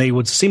 and they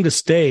would seem to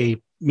stay,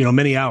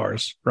 many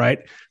hours, right?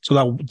 So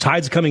the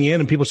tide's coming in,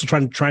 and people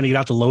still trying to get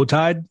out to low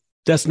tide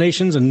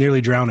destinations and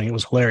nearly drowning. It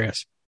was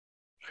hilarious.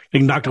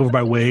 Getting knocked over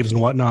by waves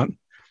and whatnot.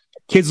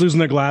 Kids losing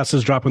their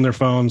glasses, dropping their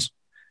phones.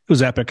 It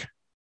was epic.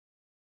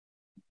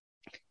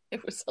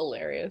 It was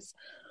hilarious.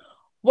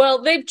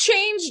 Well, they've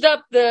changed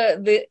up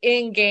the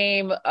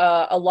in-game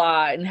a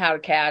lot and how to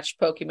catch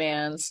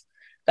Pokemans.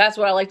 That's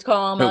what I like to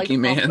call them.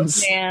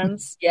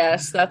 Pokemans.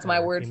 Yes, that's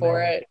my word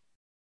for it.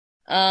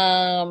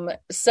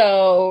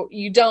 So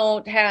you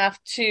don't have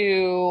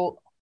to...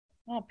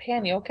 Oh,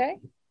 Pan, you okay?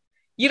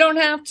 You don't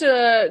have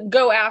to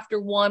go after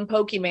one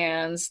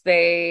Pokemans.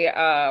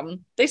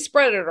 They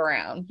spread it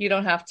around. You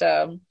don't have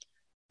to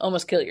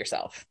almost kill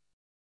yourself.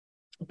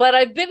 But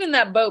I've been in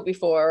that boat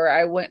before.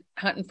 I went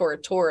hunting for a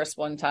Taurus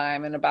one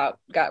time and about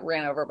got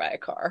ran over by a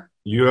car.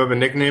 You have a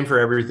nickname for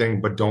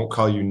everything, but don't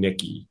call you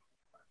Nikki.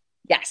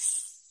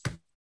 Yes.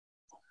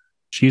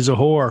 She's a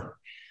whore.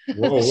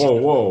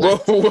 Whoa.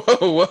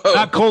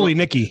 Not Coley,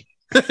 Nikki.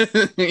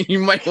 You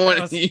might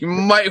want to.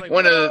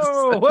 One of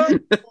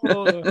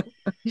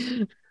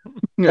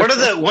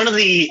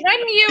the. Can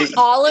I mute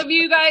all of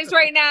you guys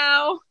right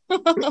now?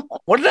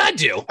 What did I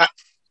do?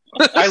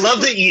 I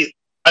love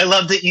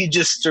that you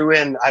just threw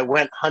in. I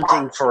went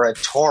hunting for a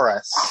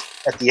Taurus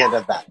at the end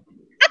of that.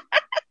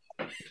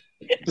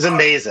 It was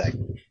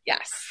amazing.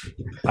 Yes.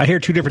 I hear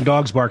two different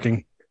dogs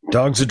barking.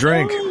 Dogs a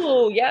drink.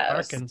 Oh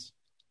yes. Barkins.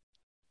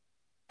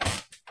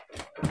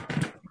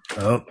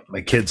 Oh,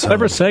 my kids.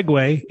 Clever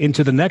segue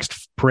into the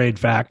next parade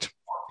fact.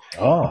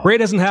 Oh. Parade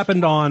hasn't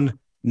happened on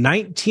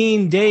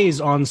 19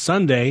 days on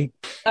Sunday.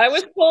 I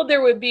was told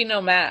there would be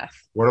no math.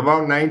 What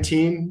about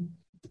 19?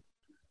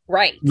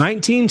 Right.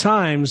 19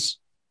 times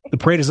the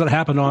parade has not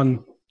happened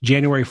on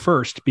January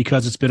 1st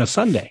because it's been a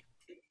Sunday.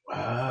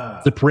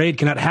 Wow. The parade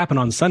cannot happen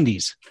on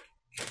Sundays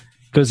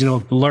because,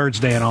 the Lord's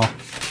Day and all.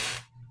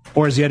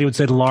 Or as Yeti would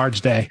say, the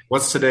large day.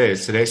 What's today?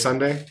 Is today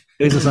Sunday?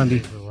 It is a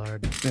Sunday.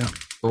 Yeah.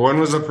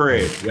 When was the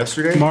parade?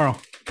 Yesterday? Tomorrow.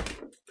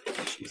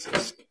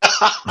 Jesus.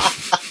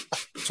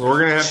 So we're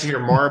going to have to hear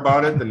more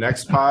about it the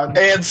next pod.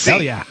 And see.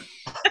 Hell yeah.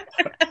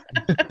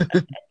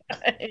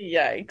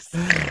 Yikes.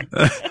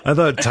 I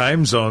thought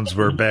time zones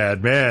were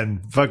bad.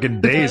 Man,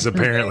 fucking days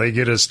apparently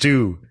get us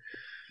too.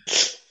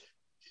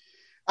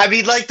 I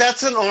mean,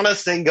 that's an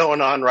honest thing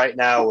going on right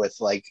now with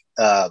with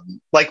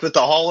the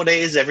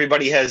holidays,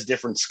 everybody has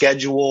different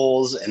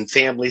schedules and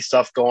family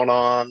stuff going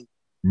on.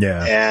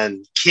 Yeah.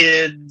 And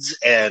kids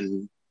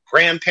and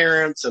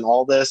grandparents and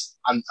all this.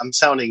 I'm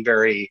sounding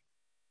very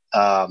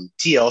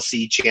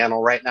TLC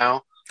channel right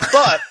now.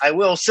 But I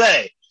will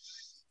say,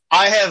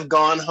 I have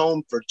gone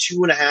home for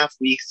 2.5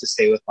 weeks to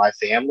stay with my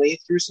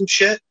family through some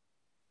shit.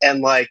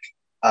 And like,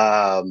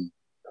 I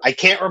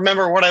can't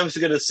remember what I was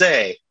going to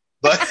say,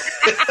 but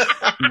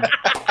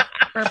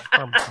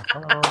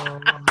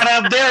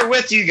I'm there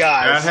with you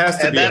guys. That has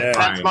to be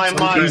that's my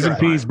mantra. T's and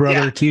P's,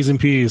 brother. Yeah. T's and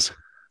P's.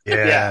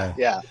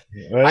 Yeah.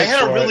 I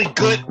had a really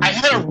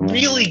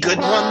good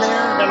one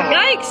there.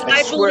 Yikes!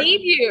 I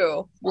believe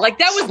you. Like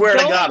that was swear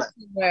to God.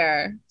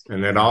 Somewhere.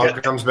 And it all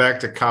comes back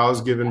to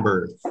cows giving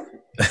birth.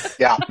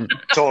 Yeah,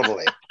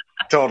 totally.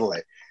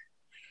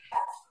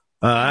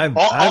 When I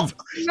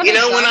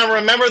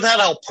remember that,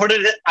 I'll put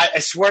it. I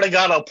swear to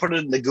God, I'll put it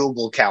in the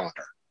Google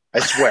Calendar. I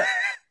swear,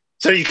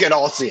 so you can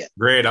all see it.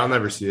 Great, I'll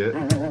never see it.